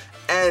content.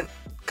 And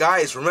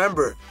guys,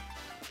 remember,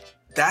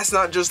 that's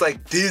not just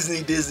like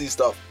Disney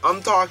stuff.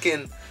 I'm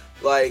talking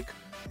like,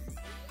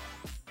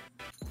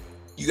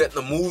 you get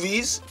the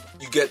movies,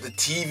 you get the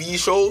TV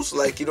shows,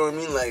 like, you know what I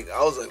mean? Like,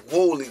 I was like,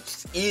 holy,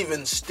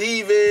 even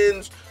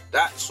Stevens,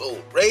 That's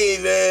So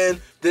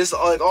Raven, this,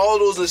 like, all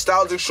those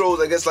nostalgic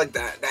shows, I guess, like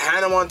that, the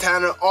Hannah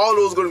Montana, all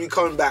those gonna be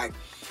coming back,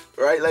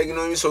 right? Like, you know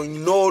what I mean? So, you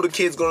know the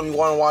kids gonna be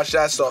wanting to watch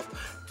that stuff.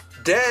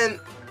 Then,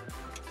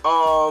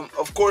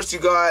 of course, you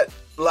got,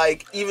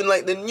 like, even,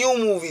 like, the new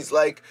movies,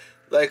 like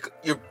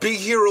your Big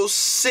Hero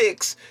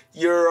 6,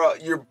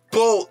 your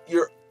Bolt,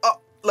 your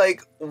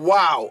like,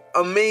 wow,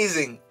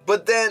 amazing.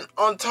 But then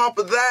on top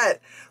of that,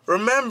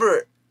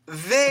 remember,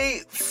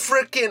 they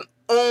freaking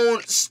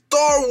own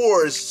Star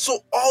Wars.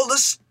 So all the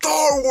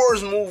Star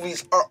Wars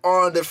movies are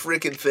on the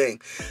freaking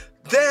thing.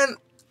 Then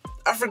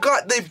I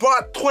forgot they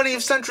bought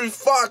 20th Century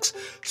Fox.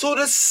 So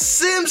The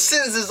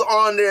Simpsons is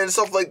on there and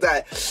stuff like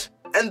that.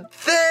 And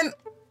then,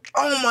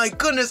 oh my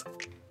goodness,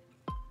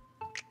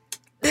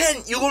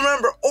 then you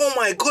remember, oh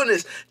my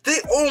goodness, they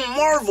own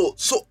Marvel.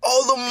 So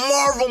all the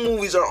Marvel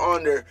movies are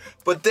on there.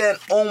 But then,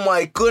 oh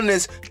my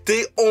goodness,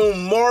 they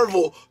own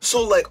Marvel.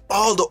 So like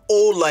all the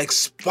old like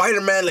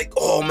Spider-Man, like,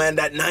 oh man,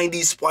 that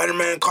 90s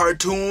Spider-Man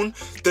cartoon,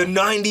 the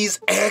 90s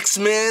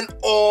X-Men.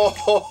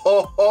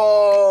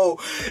 Oh,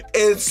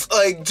 it's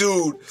like,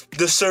 dude,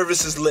 the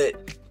service is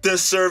lit. The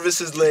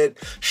service is lit.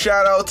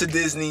 Shout out to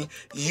Disney.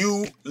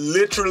 You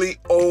literally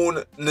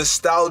own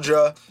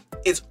nostalgia.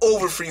 It's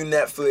over for you,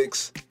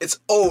 Netflix. It's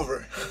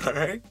over. All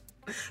right?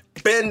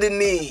 Bend the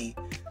knee.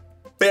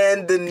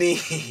 Bend the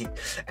knee.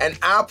 And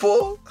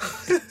Apple.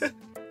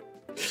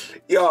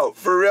 Yo,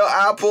 for real,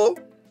 Apple.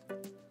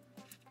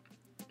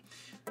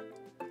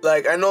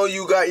 Like, I know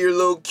you got your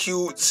little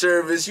cute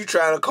service you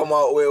trying to come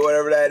out with,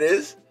 whatever that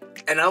is.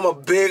 And I'm a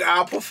big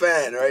Apple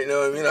fan, right? You know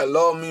what I mean? I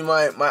love me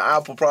my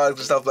Apple products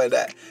and stuff like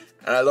that.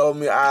 And I love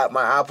me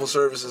my Apple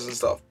services and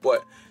stuff.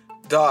 But,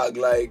 dog,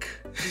 like,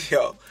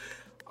 yo,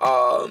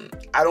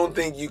 I don't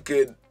think you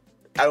could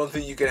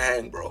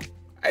hang, bro.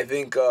 I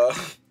think,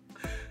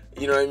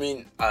 you know what I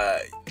mean?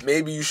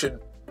 Maybe you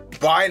should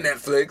buy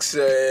Netflix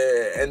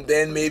and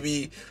then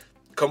maybe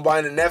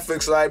combine the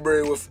Netflix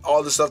library with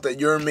all the stuff that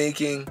you're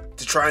making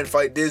to try and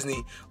fight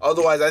Disney.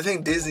 Otherwise, I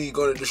think Disney is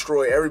going to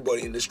destroy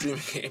everybody in the streaming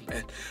game,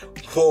 man.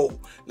 Whoa.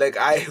 Like,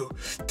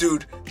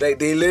 dude, like,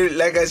 they literally,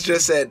 like I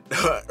just said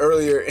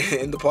earlier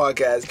in the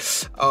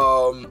podcast,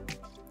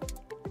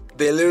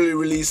 they literally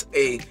released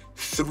a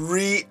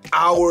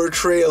 3-hour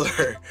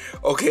trailer,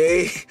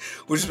 okay?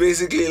 Which is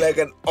basically like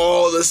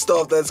all the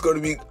stuff that's going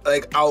to be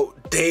like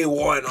out day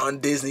one on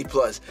Disney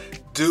Plus.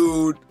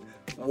 Dude,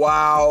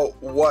 wow,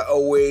 what a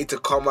way to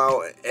come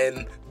out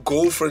and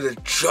go for the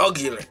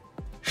jugular.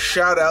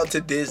 Shout out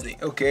to Disney,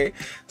 okay?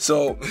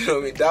 So, you know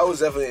what I mean? That was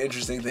definitely an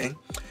interesting thing.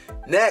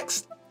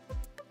 Next,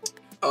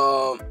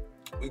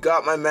 we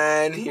got my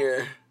man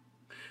here.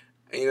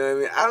 You know what I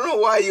mean? I don't know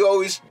why you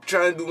always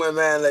trying to do my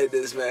man like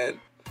this, man.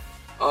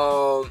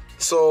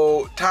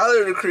 So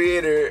Tyler, the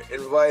Creator,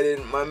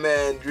 invited my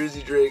man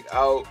Drizzy Drake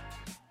out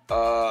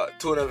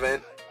to an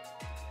event.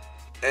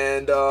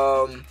 And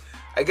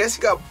I guess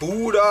he got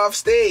booed off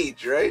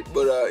stage, right?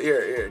 But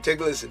here, take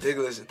a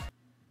listen.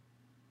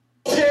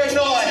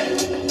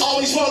 Paranoid,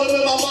 always rolling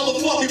with my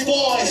motherfucking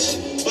boys.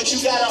 But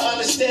you gotta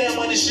understand,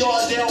 when it's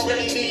yours, they don't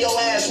really need your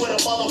ass with a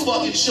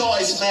motherfucking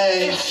choice,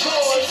 man.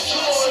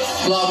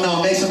 Love,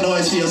 no, make some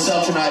noise for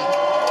yourself tonight.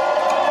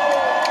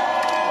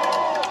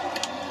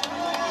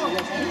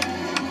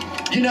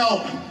 You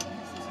know,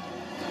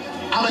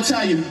 I'ma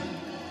tell you,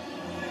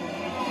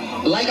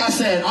 like I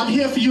said, I'm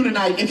here for you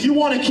tonight. If you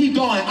want to keep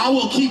going, I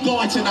will keep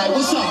going tonight.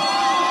 What's up?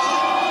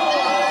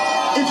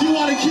 If you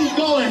want to keep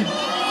going,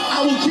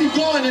 I will keep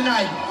going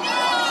tonight.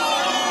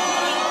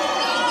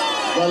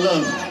 But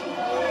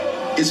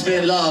look, it's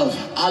been love.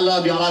 I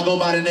love y'all. I go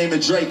by the name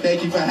of Drake.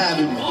 Thank you for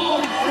having me.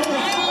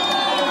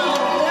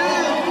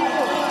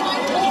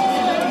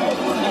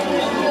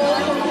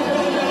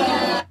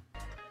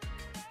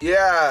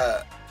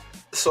 Yeah.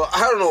 So I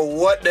don't know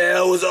what the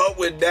hell was up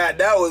with that.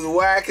 That was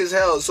whack as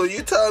hell. So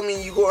you telling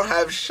me you gonna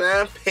have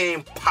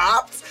champagne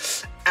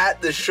pops at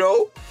the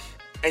show,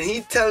 and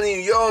he telling you,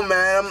 yo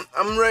man,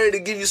 I'm ready to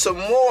give you some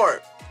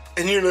more,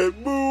 and you're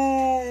like,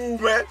 boo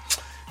man.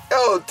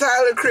 Yo,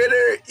 Tyler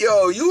Critter,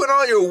 yo, you and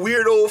all your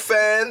weirdo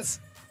fans,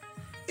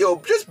 yo,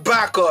 just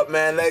back up,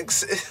 man. Like,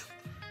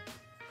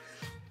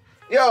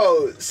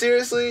 yo,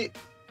 seriously,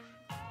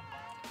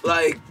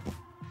 like,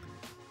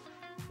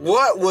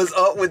 what was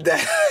up with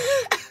that?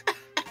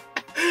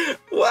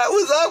 What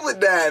was up with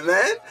that,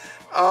 man?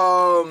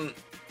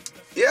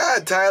 Yeah,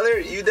 Tyler,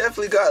 you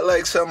definitely got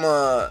like some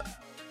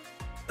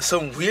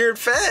weird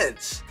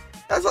fans.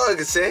 That's all I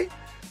can say.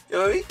 You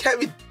know what I mean? Can't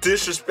be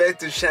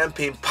disrespecting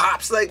champagne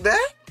pops like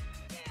that.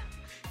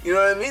 You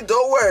know what I mean?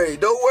 Don't worry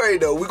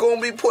though. We're gonna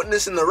be putting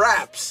this in the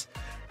raps.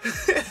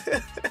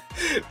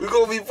 We're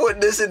gonna be putting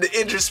this in the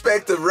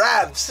introspective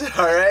raps,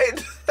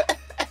 alright?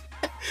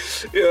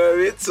 You know what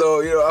I mean?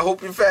 So, you know, I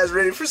hope your fans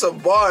ready for some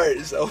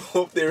bars. I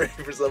hope they're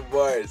ready for some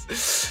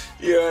bars.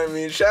 You know what I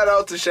mean? Shout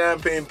out to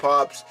Champagne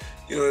Pops.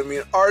 You know what I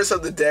mean? Artist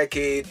of the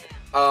decade.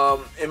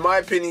 In my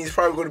opinion, he's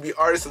probably going to be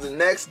artist of the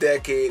next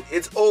decade.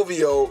 It's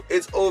OVO.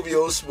 It's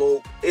OVO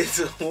Smoke. It's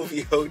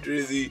OVO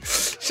Drizzy.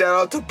 Shout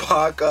out to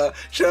Paca.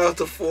 Shout out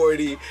to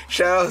 40.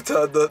 Shout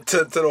out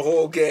to the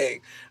whole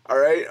gang. All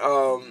right.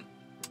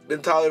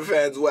 Them Tyler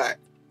fans whack.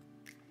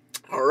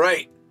 All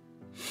right.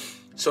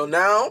 So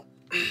now,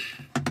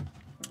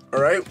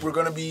 all right, we're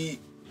gonna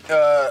be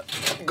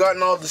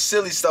gotten all the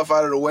silly stuff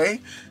out of the way.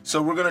 So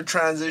we're gonna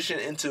transition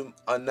into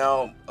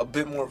now a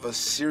bit more of a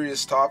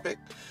serious topic.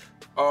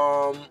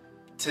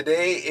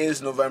 Today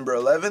is November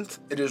 11th.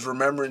 It is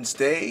Remembrance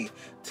Day.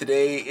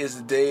 Today is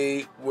the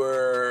day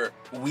where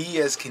we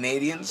as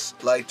Canadians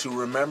like to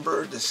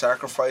remember the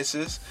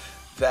sacrifices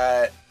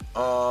that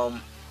a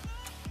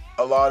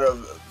lot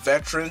of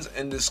veterans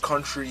in this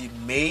country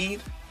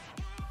made.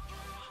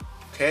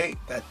 Okay,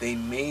 that they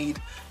made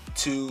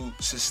to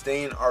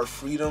sustain our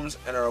freedoms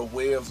and our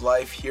way of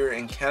life here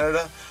in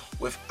Canada.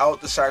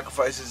 Without the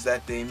sacrifices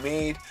that they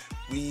made,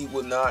 we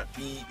would not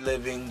be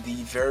living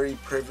the very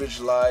privileged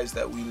lives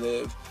that we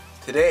live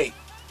today.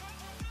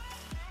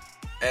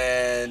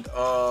 And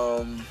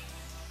I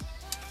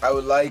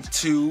would like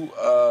to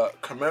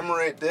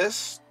commemorate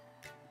this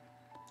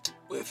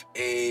with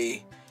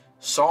a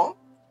song.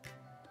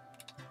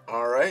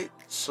 All right,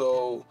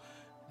 so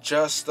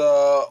just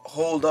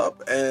hold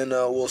up and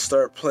we'll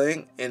start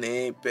playing in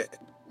a bit.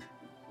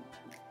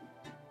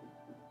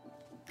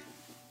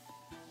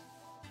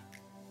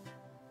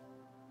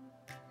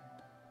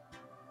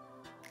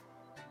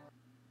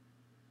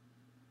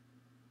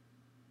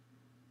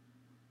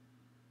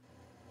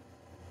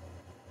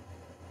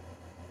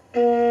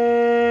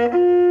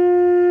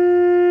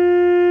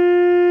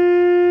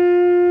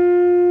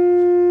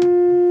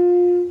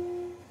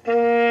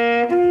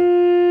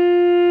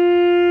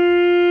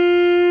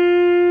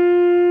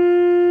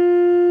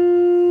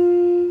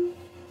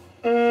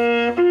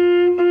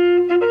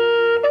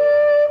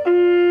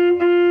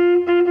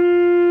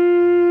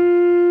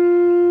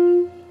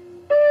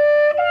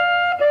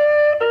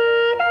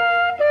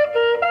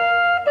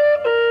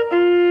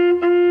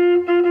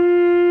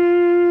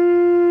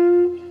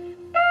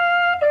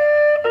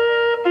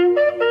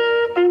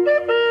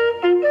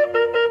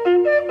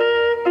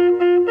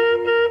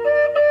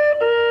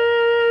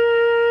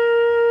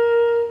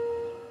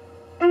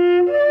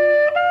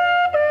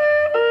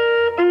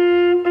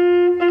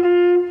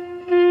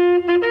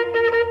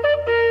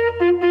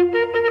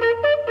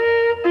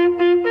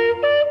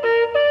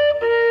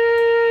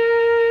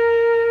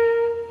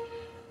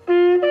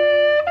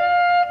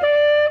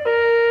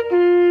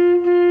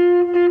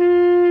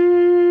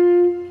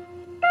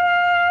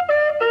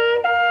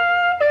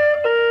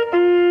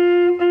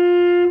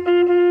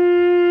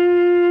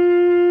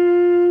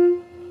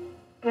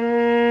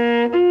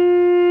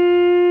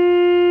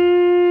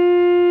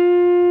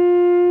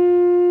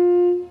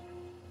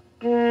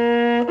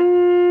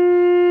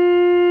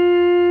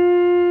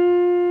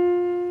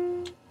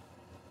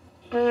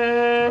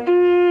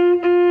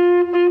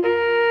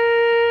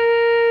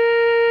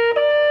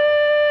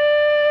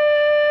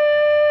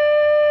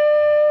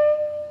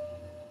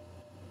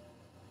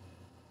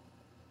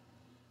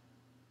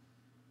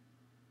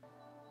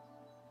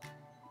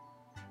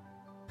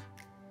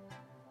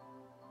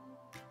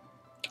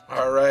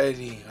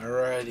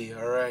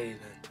 Alrighty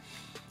then.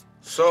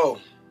 So,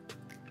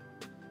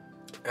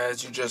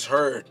 as you just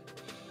heard,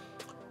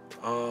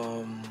 you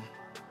know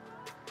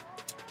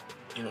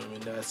what I mean,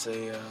 that's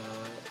a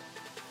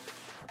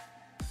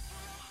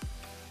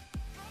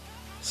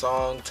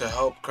song to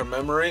help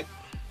commemorate,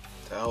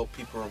 to help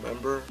people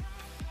remember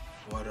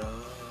what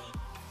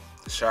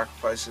the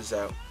sacrifices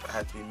that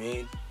had to be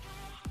made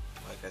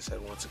like I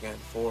said once again,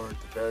 for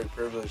the very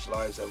privileged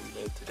lives that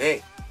we live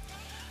today.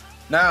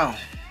 Now,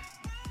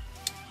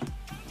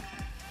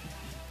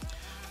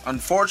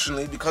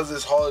 unfortunately, because of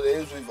this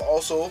holidays, we've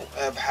also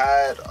have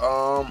had,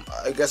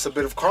 I guess, a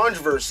bit of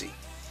controversy.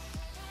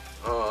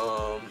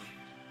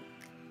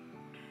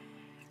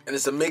 And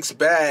it's a mixed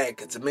bag.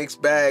 It's a mixed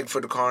bag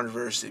for the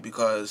controversy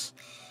because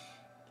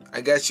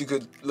I guess you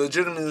could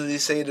legitimately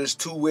say there's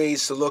two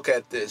ways to look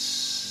at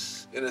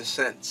this, in a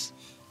sense.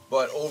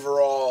 But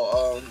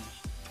overall,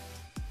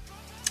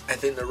 I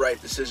think the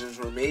right decisions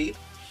were made.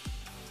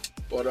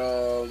 But,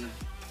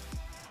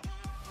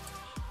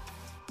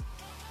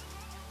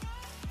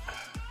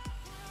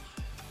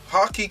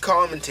 hockey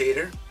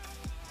commentator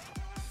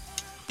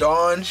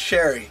Don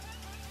Cherry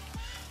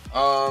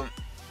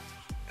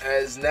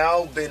has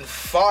now been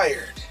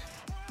fired.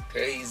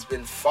 Okay, he's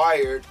been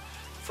fired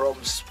from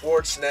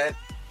Sportsnet,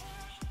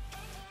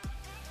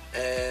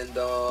 and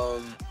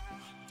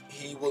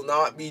he will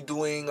not be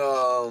doing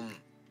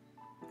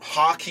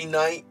Hockey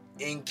Night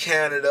in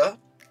Canada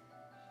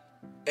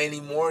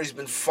anymore. He's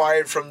been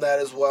fired from that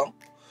as well,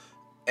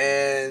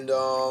 and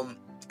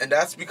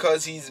that's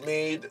because he's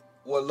made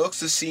what looks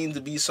to seem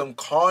to be some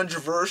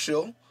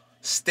controversial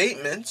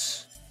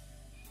statements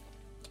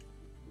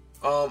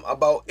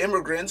about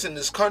immigrants in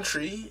this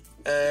country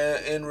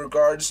in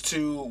regards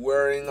to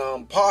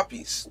wearing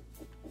poppies.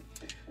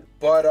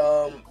 But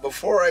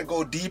before I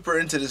go deeper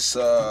into this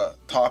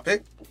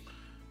topic,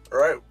 all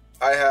right,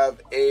 I have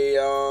a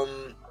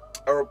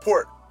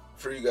report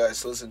for you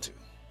guys to listen to.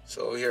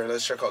 So here,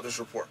 let's check out this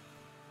report.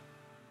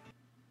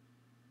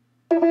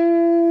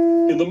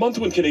 In the month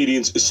when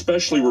Canadians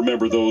especially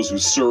remember those who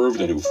served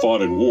and who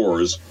fought in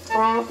wars,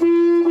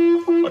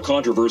 a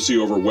controversy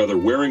over whether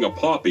wearing a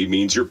poppy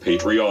means you're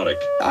patriotic.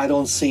 I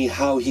don't see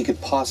how he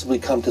could possibly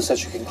come to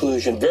such a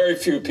conclusion. Very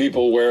few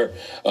people wear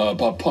a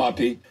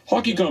poppy.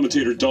 Hockey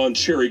commentator Don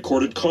Cherry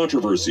courted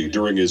controversy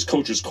during his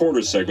Coach's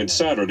Corner segment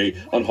Saturday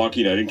on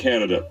Hockey Night in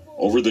Canada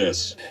over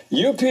this.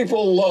 You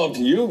people love,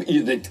 you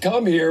that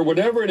come here,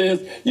 whatever it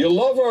is, you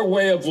love our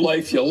way of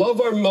life, you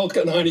love our milk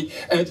and honey.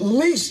 At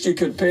least you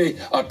could pay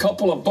a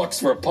couple of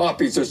bucks for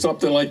poppies or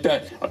something like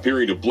that.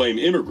 Appearing to blame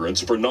immigrants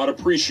for not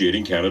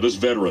appreciating Canada's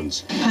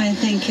veterans. I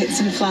think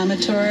it's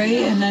inflammatory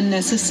and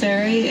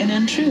unnecessary and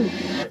untrue.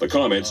 The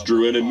comments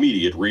drew an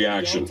immediate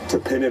reaction. To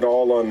pin it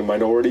all on the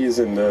minorities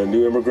and the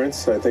new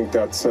immigrants, I think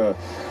that's, I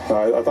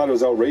thought it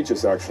was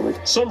outrageous, actually.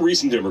 Some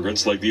recent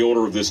immigrants, like the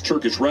owner of this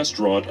Turkish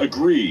restaurant,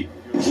 agree.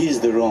 He's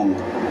the wrong.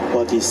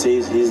 What he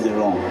says, he's the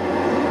wrong.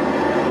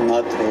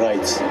 Not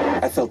right.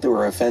 I felt they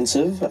were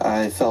offensive.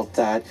 I felt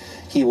that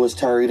he was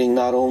targeting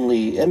not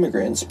only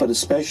immigrants, but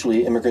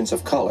especially immigrants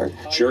of color.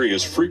 Cherry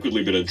has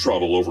frequently been in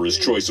trouble over his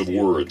choice of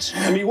words.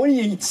 I mean, what do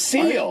you eat,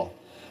 seal?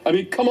 I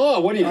mean, come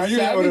on, what are you,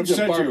 savage,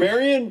 a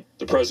barbarian?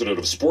 The president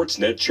of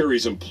Sportsnet,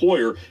 Cherry's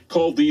employer,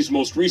 called these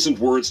most recent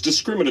words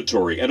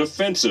discriminatory and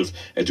offensive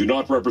and do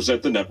not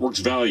represent the network's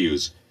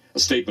values. A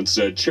statement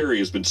said Cherry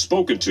has been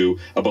spoken to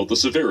about the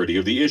severity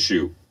of the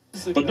issue.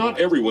 But not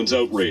everyone's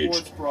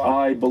outraged.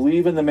 I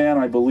believe in the man.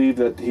 I believe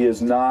that he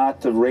is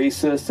not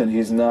racist and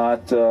he's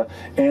not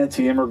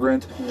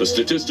anti-immigrant. The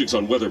statistics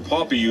on whether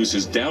poppy use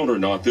is down or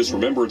not this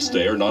Remembrance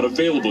Day are not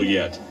available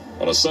yet.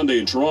 On a Sunday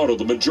in Toronto,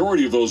 the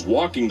majority of those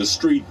walking the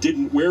street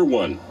didn't wear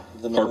one.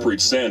 Harpreet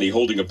Sani,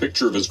 holding a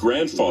picture of his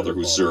grandfather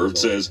who served,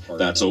 says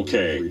that's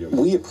okay.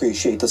 We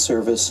appreciate the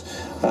service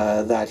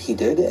that he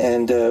did,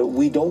 and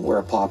we don't wear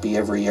a poppy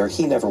every year.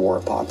 He never wore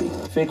a poppy.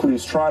 I think what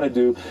he's trying to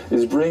do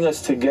is bring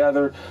us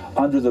together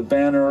under the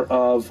banner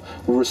of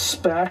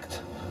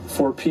respect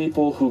for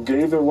people who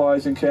gave their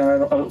lives in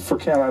Canada. For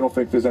Canada, I don't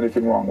think there's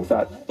anything wrong with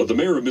that. But the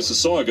mayor of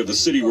Mississauga, the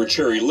city where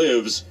Cherry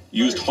lives,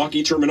 used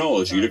hockey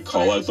terminology to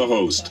call out the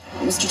host.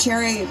 Mr.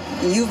 Cherry,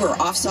 you were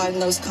offside in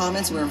those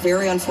comments. We're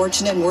very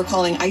unfortunate, and we're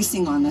calling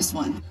icing on this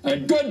one.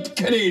 Good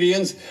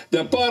Canadians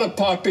that bought a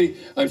poppy.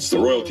 The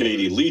Royal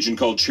Canadian Legion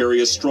called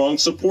Cherry a strong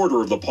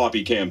supporter of the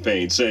poppy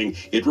campaign, saying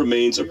it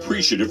remains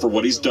appreciative for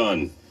what he's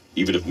done,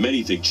 even if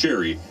many think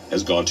Cherry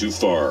has gone too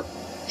far.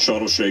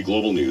 Sean O'Shea,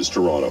 Global News,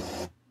 Toronto.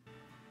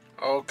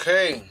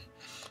 Okay,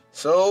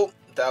 so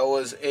that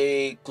was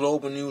a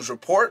Global News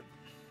report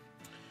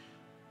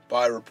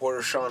by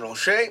reporter Sean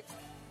O'Shea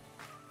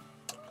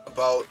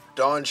about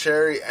Don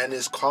Cherry and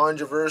his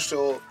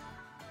controversial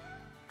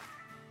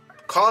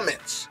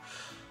comments,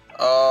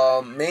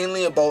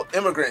 mainly about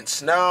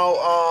immigrants.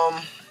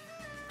 Now,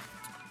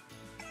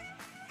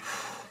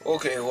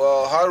 okay,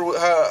 well, how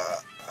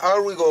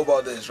do we go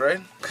about this, right?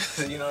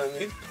 You know what I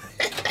mean?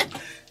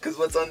 Because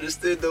what's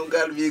understood don't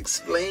gotta be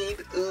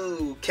explained.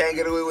 Ooh, can't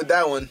get away with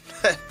that one.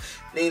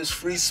 Name's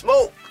Free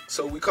Smoke.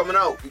 So we coming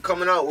out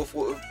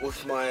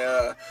with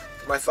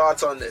my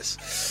thoughts on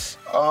this.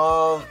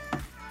 Don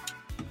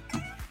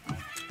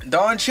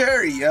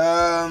Cherry,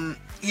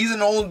 he's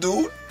an old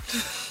dude.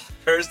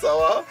 First of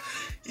all,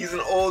 he's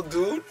an old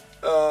dude.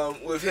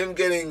 With him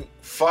getting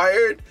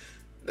fired,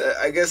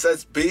 I guess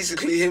that's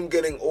basically him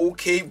getting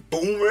okay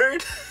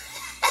boomered.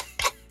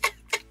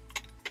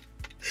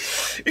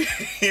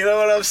 You know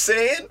what I'm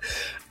saying?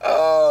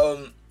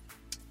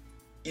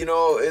 you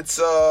know, it's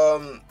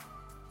I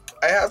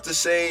have to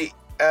say,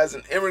 as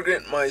an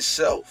immigrant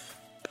myself,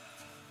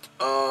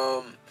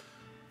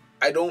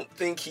 I don't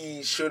think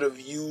he should have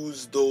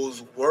used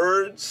those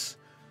words,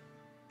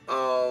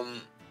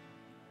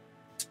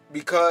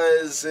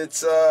 because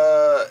it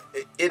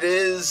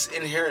is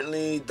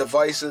inherently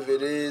divisive.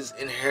 It is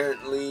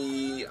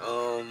inherently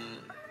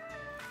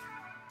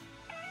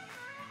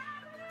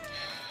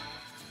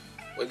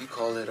what do you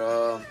call it?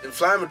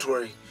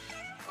 Inflammatory.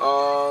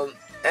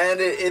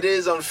 And it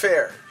is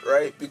unfair,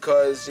 right?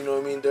 Because, you know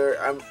what I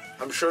mean,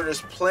 I'm sure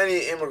there's plenty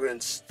of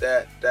immigrants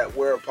that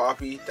wear a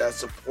poppy, that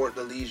support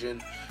the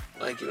Legion.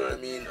 Like, you know what I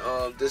mean?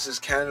 This is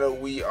Canada.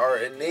 We are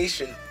a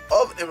nation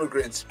of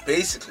immigrants,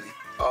 basically.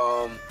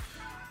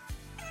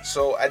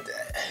 So,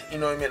 you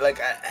know what I mean? Like,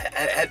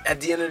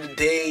 at the end of the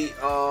day,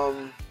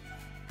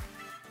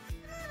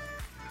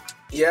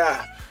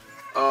 yeah,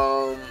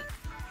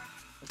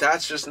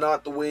 that's just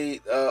not the way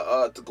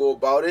to go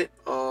about it.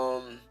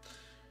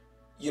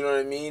 You know what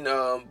I mean?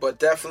 But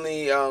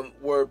definitely,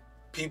 where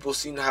people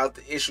seem to have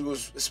the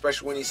issues,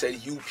 especially when he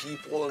said "you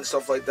people" and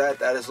stuff like that,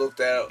 that is looked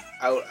out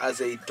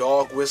as a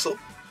dog whistle,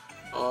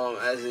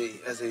 as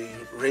a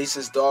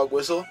racist dog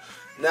whistle.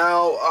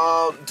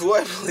 Now, do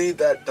I believe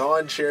that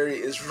Don Cherry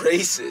is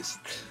racist?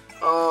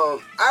 I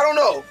don't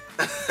know.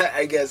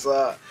 I guess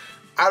I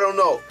don't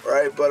know,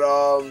 right? But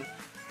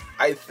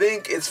I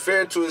think it's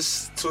fair to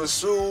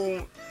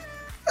assume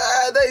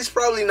that he's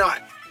probably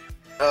not.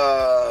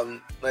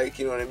 Like,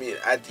 you know what I mean?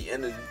 At the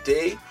end of the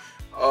day,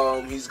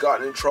 he's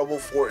gotten in trouble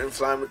for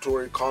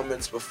inflammatory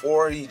comments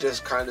before. He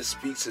just kind of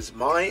speaks his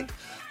mind.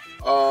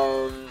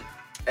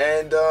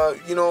 And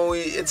you know,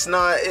 it's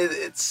not.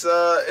 It's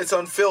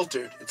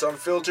unfiltered. It's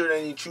unfiltered,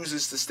 and he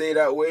chooses to stay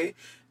that way.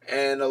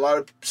 And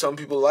some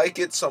people like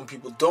it, some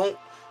people don't.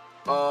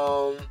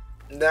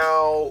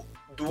 Now,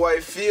 do I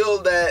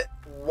feel that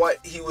what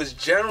he was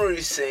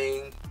generally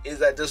saying is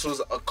that this was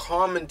a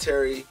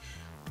commentary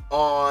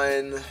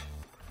on,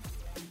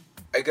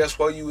 I guess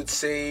what you would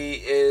say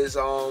is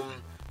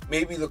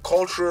maybe the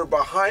culture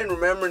behind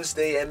Remembrance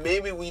Day, and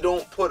maybe we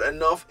don't put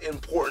enough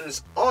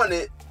importance on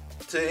it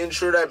to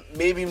ensure that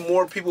maybe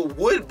more people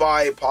would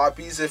buy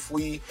poppies if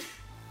we,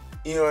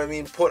 you know what I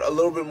mean, put a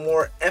little bit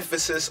more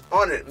emphasis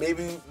on it.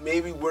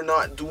 Maybe we're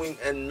not doing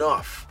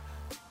enough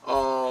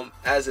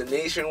as a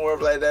nation,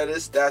 wherever like that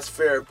is. That's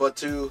fair, but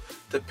to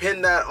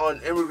pin that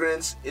on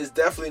immigrants is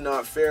definitely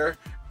not fair.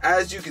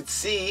 As you could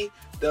see,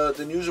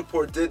 the news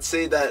report did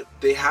say that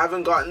they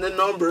haven't gotten the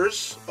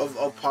numbers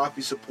of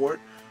poppy support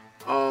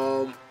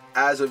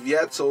as of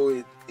yet,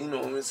 so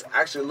it's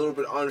actually a little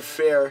bit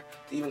unfair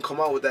to even come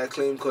out with that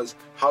claim, because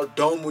how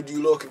dumb would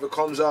you look if it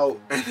comes out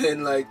and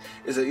then like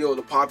it's like, yo,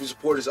 the poppy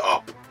support is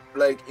up,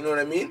 like, you know what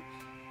I mean?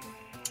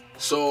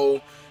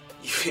 So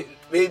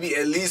maybe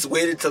at least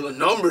wait until the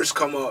numbers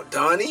come out,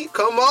 Donnie,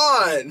 come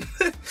on.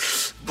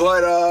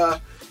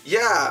 But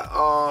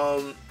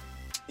yeah,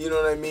 you know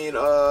what I mean?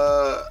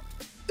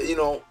 You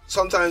know,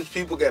 sometimes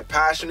people get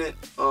passionate,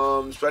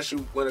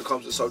 especially when it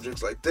comes to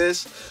subjects like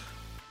this.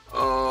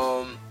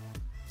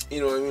 You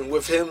know what I mean?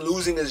 With him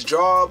losing his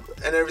job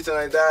and everything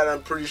like that,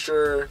 I'm pretty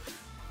sure,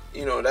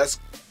 you know, that's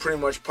pretty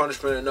much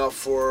punishment enough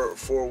for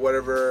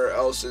whatever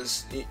else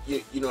is, you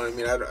know what I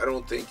mean? I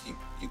don't think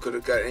you could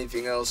have got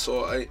anything else.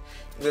 So like,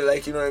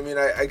 you know what I mean?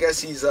 I guess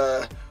he's,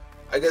 I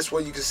guess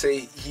what you could say,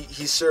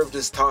 he served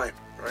his time,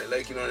 right?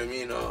 Like, you know what I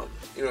mean? You know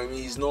what I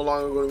mean? He's no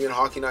longer going to be on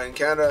Hockey Night in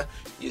Canada.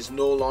 He's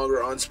no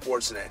longer on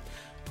Sportsnet.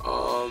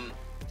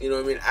 You know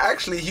what I mean?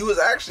 Actually, he was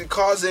actually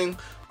causing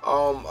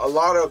a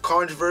lot of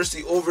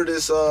controversy over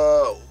this,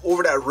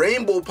 over that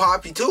rainbow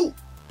poppy too. You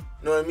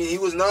know what I mean? He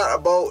was not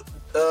about,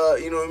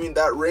 you know what I mean,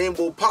 that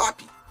rainbow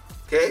poppy.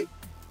 Okay?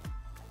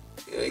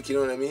 Like, you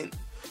know what I mean?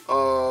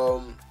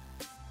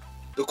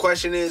 The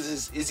question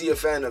is he a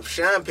fan of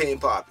champagne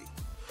poppy?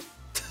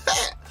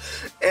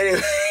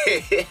 Anyway.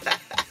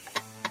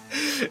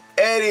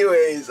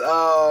 Anyways,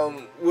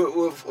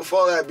 with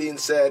all that being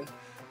said,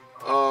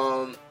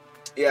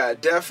 yeah,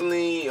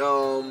 definitely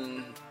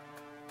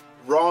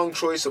wrong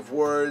choice of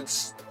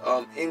words,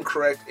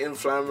 incorrect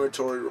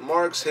inflammatory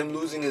remarks. Him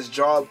losing his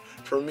job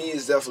for me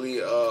is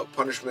definitely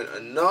punishment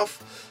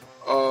enough.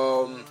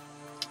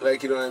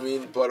 Like, you know what I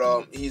mean?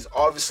 But he's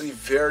obviously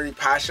very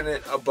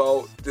passionate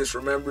about this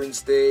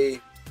Remembrance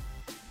Day,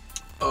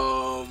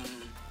 the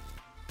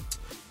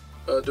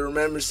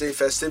Remembrance Day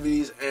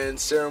festivities and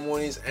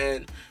ceremonies,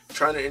 and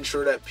trying to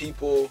ensure that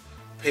people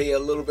pay a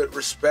little bit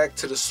respect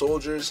to the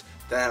soldiers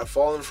that have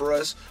fallen for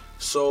us.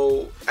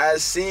 So,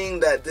 as seeing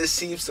that this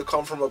seems to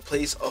come from a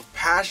place of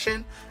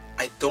passion,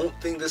 I don't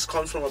think this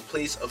comes from a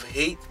place of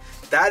hate.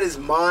 That is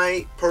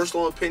my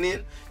personal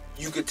opinion.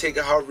 You could take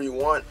it however you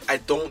want. I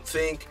don't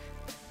think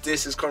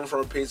this is coming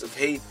from a place of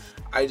hate.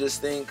 I just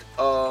think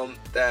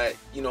that,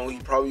 you know, he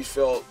probably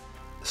saw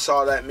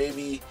that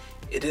maybe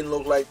it didn't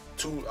look like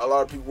a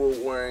lot of people were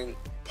wearing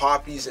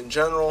poppies in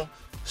general.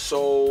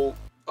 So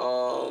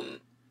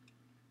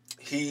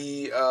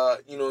he, you know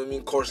what I mean,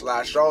 of course,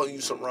 lashed out,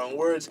 used some wrong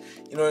words.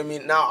 You know what I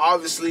mean? Now,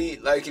 obviously,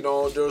 like, you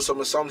know, there were some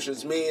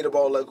assumptions made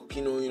about, like,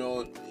 you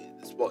know,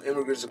 it's about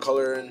immigrants of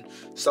color and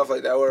stuff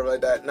like that, whatever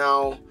like that.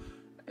 Now,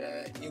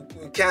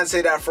 you can't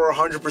say that for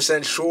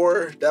 100%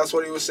 sure that's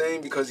what he was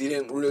saying, because he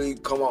didn't really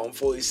come out and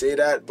fully say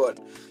that, but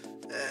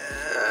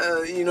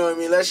you know what I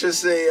mean, let's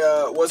just say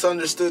what's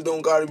understood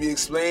don't gotta be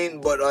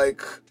explained. But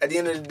like, at the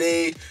end of the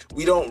day,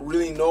 we don't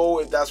really know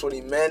if that's what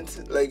he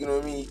meant. Like, you know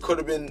what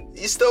I mean,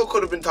 he still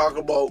could have been talking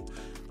about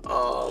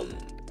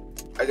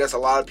I guess a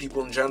lot of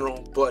people in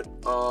general, but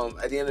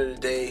at the end of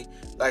the day,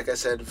 like I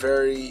said,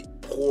 very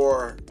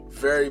poor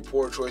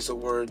choice of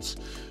words.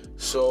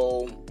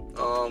 So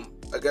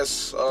I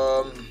guess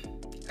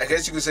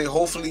you could say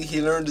hopefully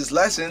he learned his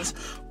lessons.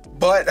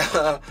 But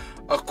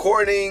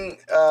according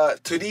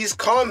to these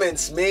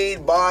comments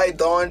made by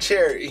Don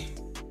Cherry,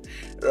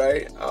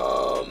 right,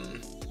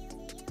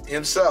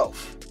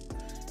 himself,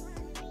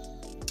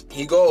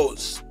 he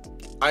goes,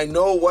 "I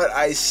know what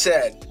I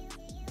said,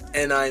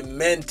 and I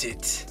meant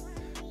it.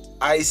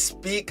 I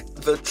speak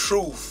the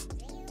truth,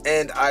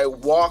 and I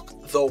walk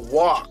the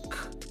walk.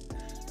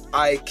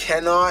 I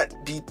cannot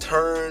be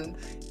turned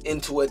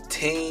into a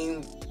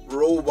tame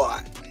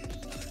robot."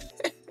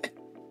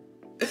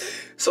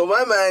 So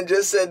my man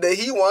just said that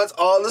he wants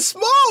all the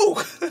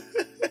smoke.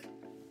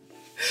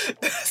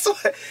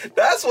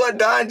 That's what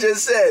Don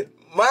just said.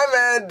 My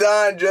man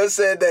Don just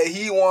said that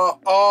he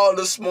want all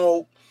the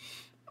smoke.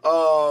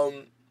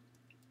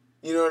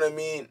 You know what I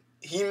mean?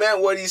 He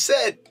meant what he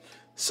said.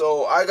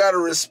 So I gotta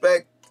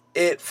respect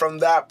it from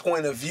that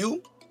point of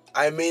view.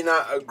 I may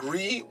not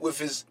agree with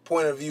his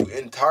point of view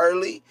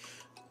entirely.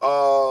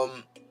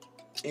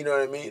 You know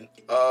what I mean?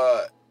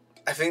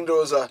 I think there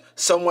was a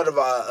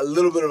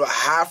little bit of a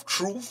half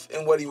truth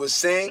in what he was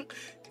saying.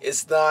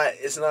 It's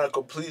not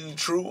completely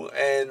true,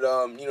 and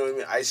you know what I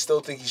mean. I still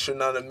think he should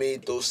not have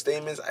made those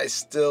statements. I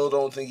still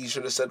don't think he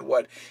should have said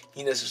what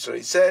he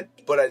necessarily said.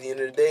 But at the end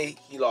of the day,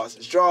 he lost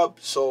his job,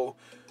 so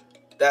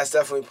that's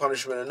definitely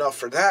punishment enough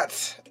for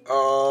that.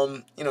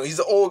 You know, he's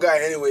an old guy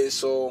anyway,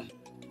 so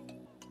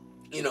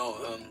you know,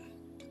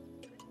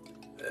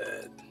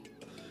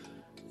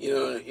 you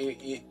know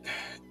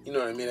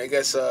what I mean. I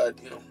guess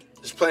you know,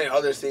 there's plenty of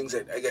other things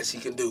that I guess he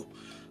can do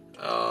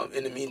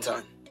in the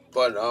meantime.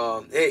 But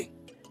hey,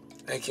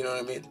 like, you know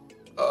what I mean.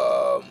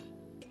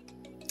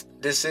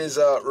 This is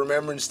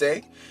Remembrance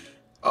Day.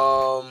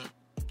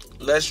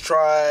 Let's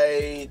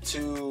try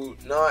to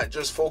not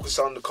just focus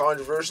on the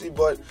controversy,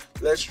 but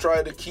let's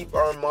try to keep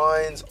our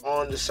minds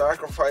on the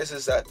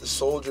sacrifices that the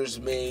soldiers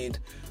made,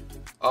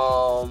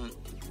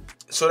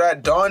 so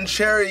that Don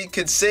Cherry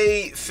could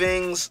say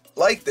things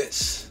like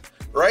this.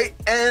 Right?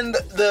 And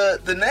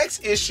the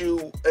next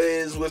issue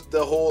is with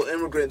the whole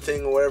immigrant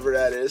thing or whatever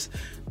that is.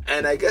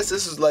 And I guess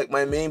this is like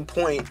my main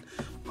point,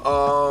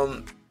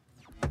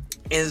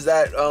 is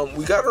that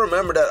we got to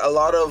remember that a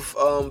lot of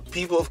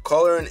people of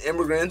color and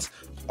immigrants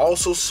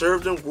also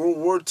served in World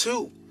War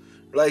II.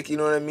 Like, you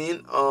know what I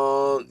mean?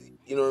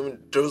 You know what I mean?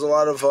 There was a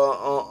lot of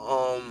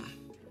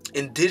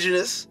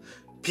indigenous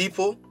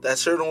people that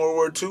served in World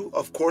War II.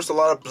 Of course, a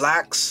lot of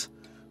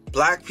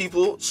black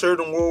people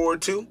served in World War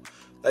II.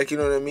 Like, you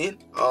know what I mean?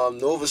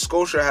 Nova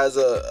Scotia has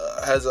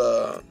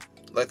a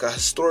like a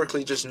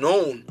historically just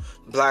known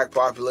black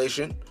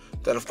population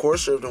that, of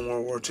course, served in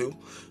World War II.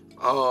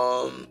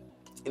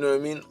 You know what I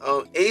mean?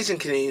 Asian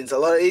Canadians, a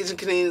lot of Asian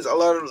Canadians, a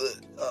lot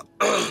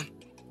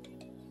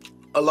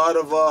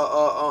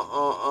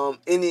of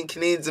Indian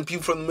Canadians and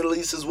people from the Middle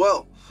East as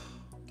well.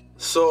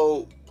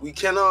 So we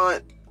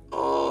cannot,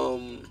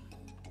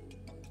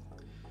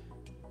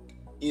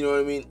 you know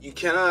what I mean? You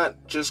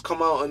cannot just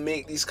come out and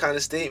make these kind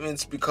of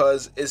statements,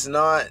 because it's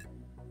not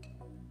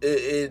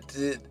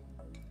the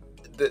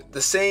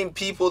same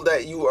people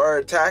that you are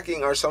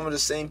attacking are some of the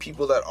same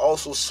people that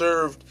also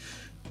served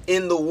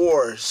in the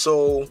war.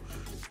 So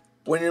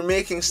when you're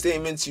making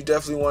statements, you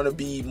definitely want to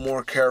be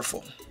more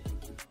careful.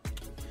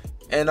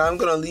 And I'm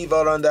going to leave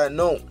out on that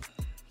note.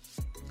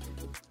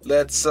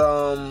 Let's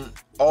all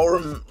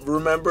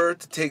remember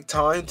to take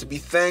time to be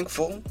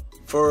thankful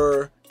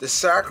for the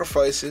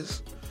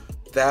sacrifices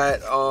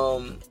that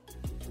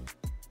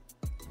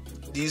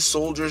these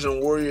soldiers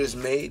and warriors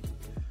made.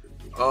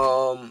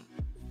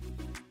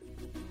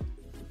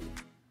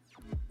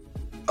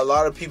 A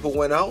lot of people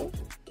went out.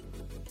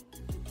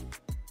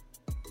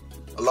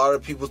 A lot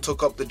of people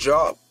took up the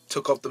job,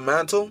 took up the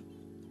mantle.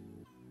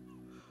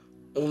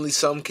 Only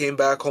some came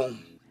back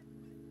home.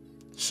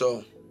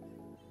 So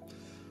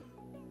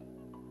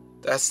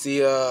that's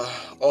the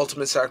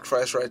ultimate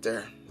sacrifice right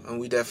there. And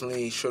we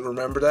definitely should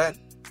remember that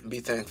and be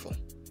thankful.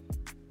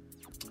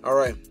 All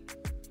right.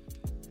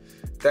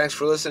 Thanks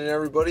for listening,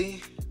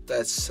 everybody.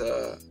 That's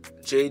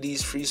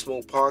JD's Free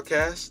Smoke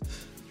Podcast.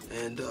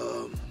 And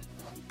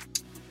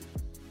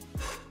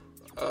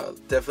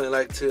definitely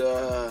like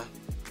to,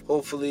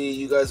 hopefully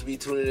you guys will be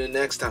tuning in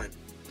next time.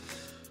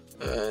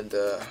 And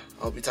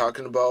I'll be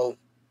talking about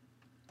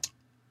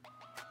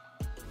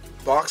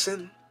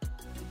boxing,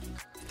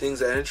 things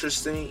that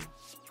interest me,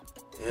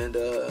 and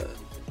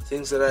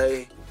things that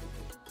I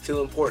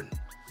feel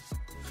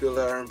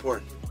that are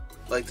important,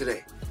 like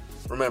today,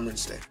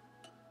 Remembrance Day.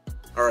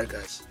 All right,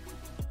 guys,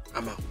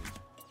 I'm out.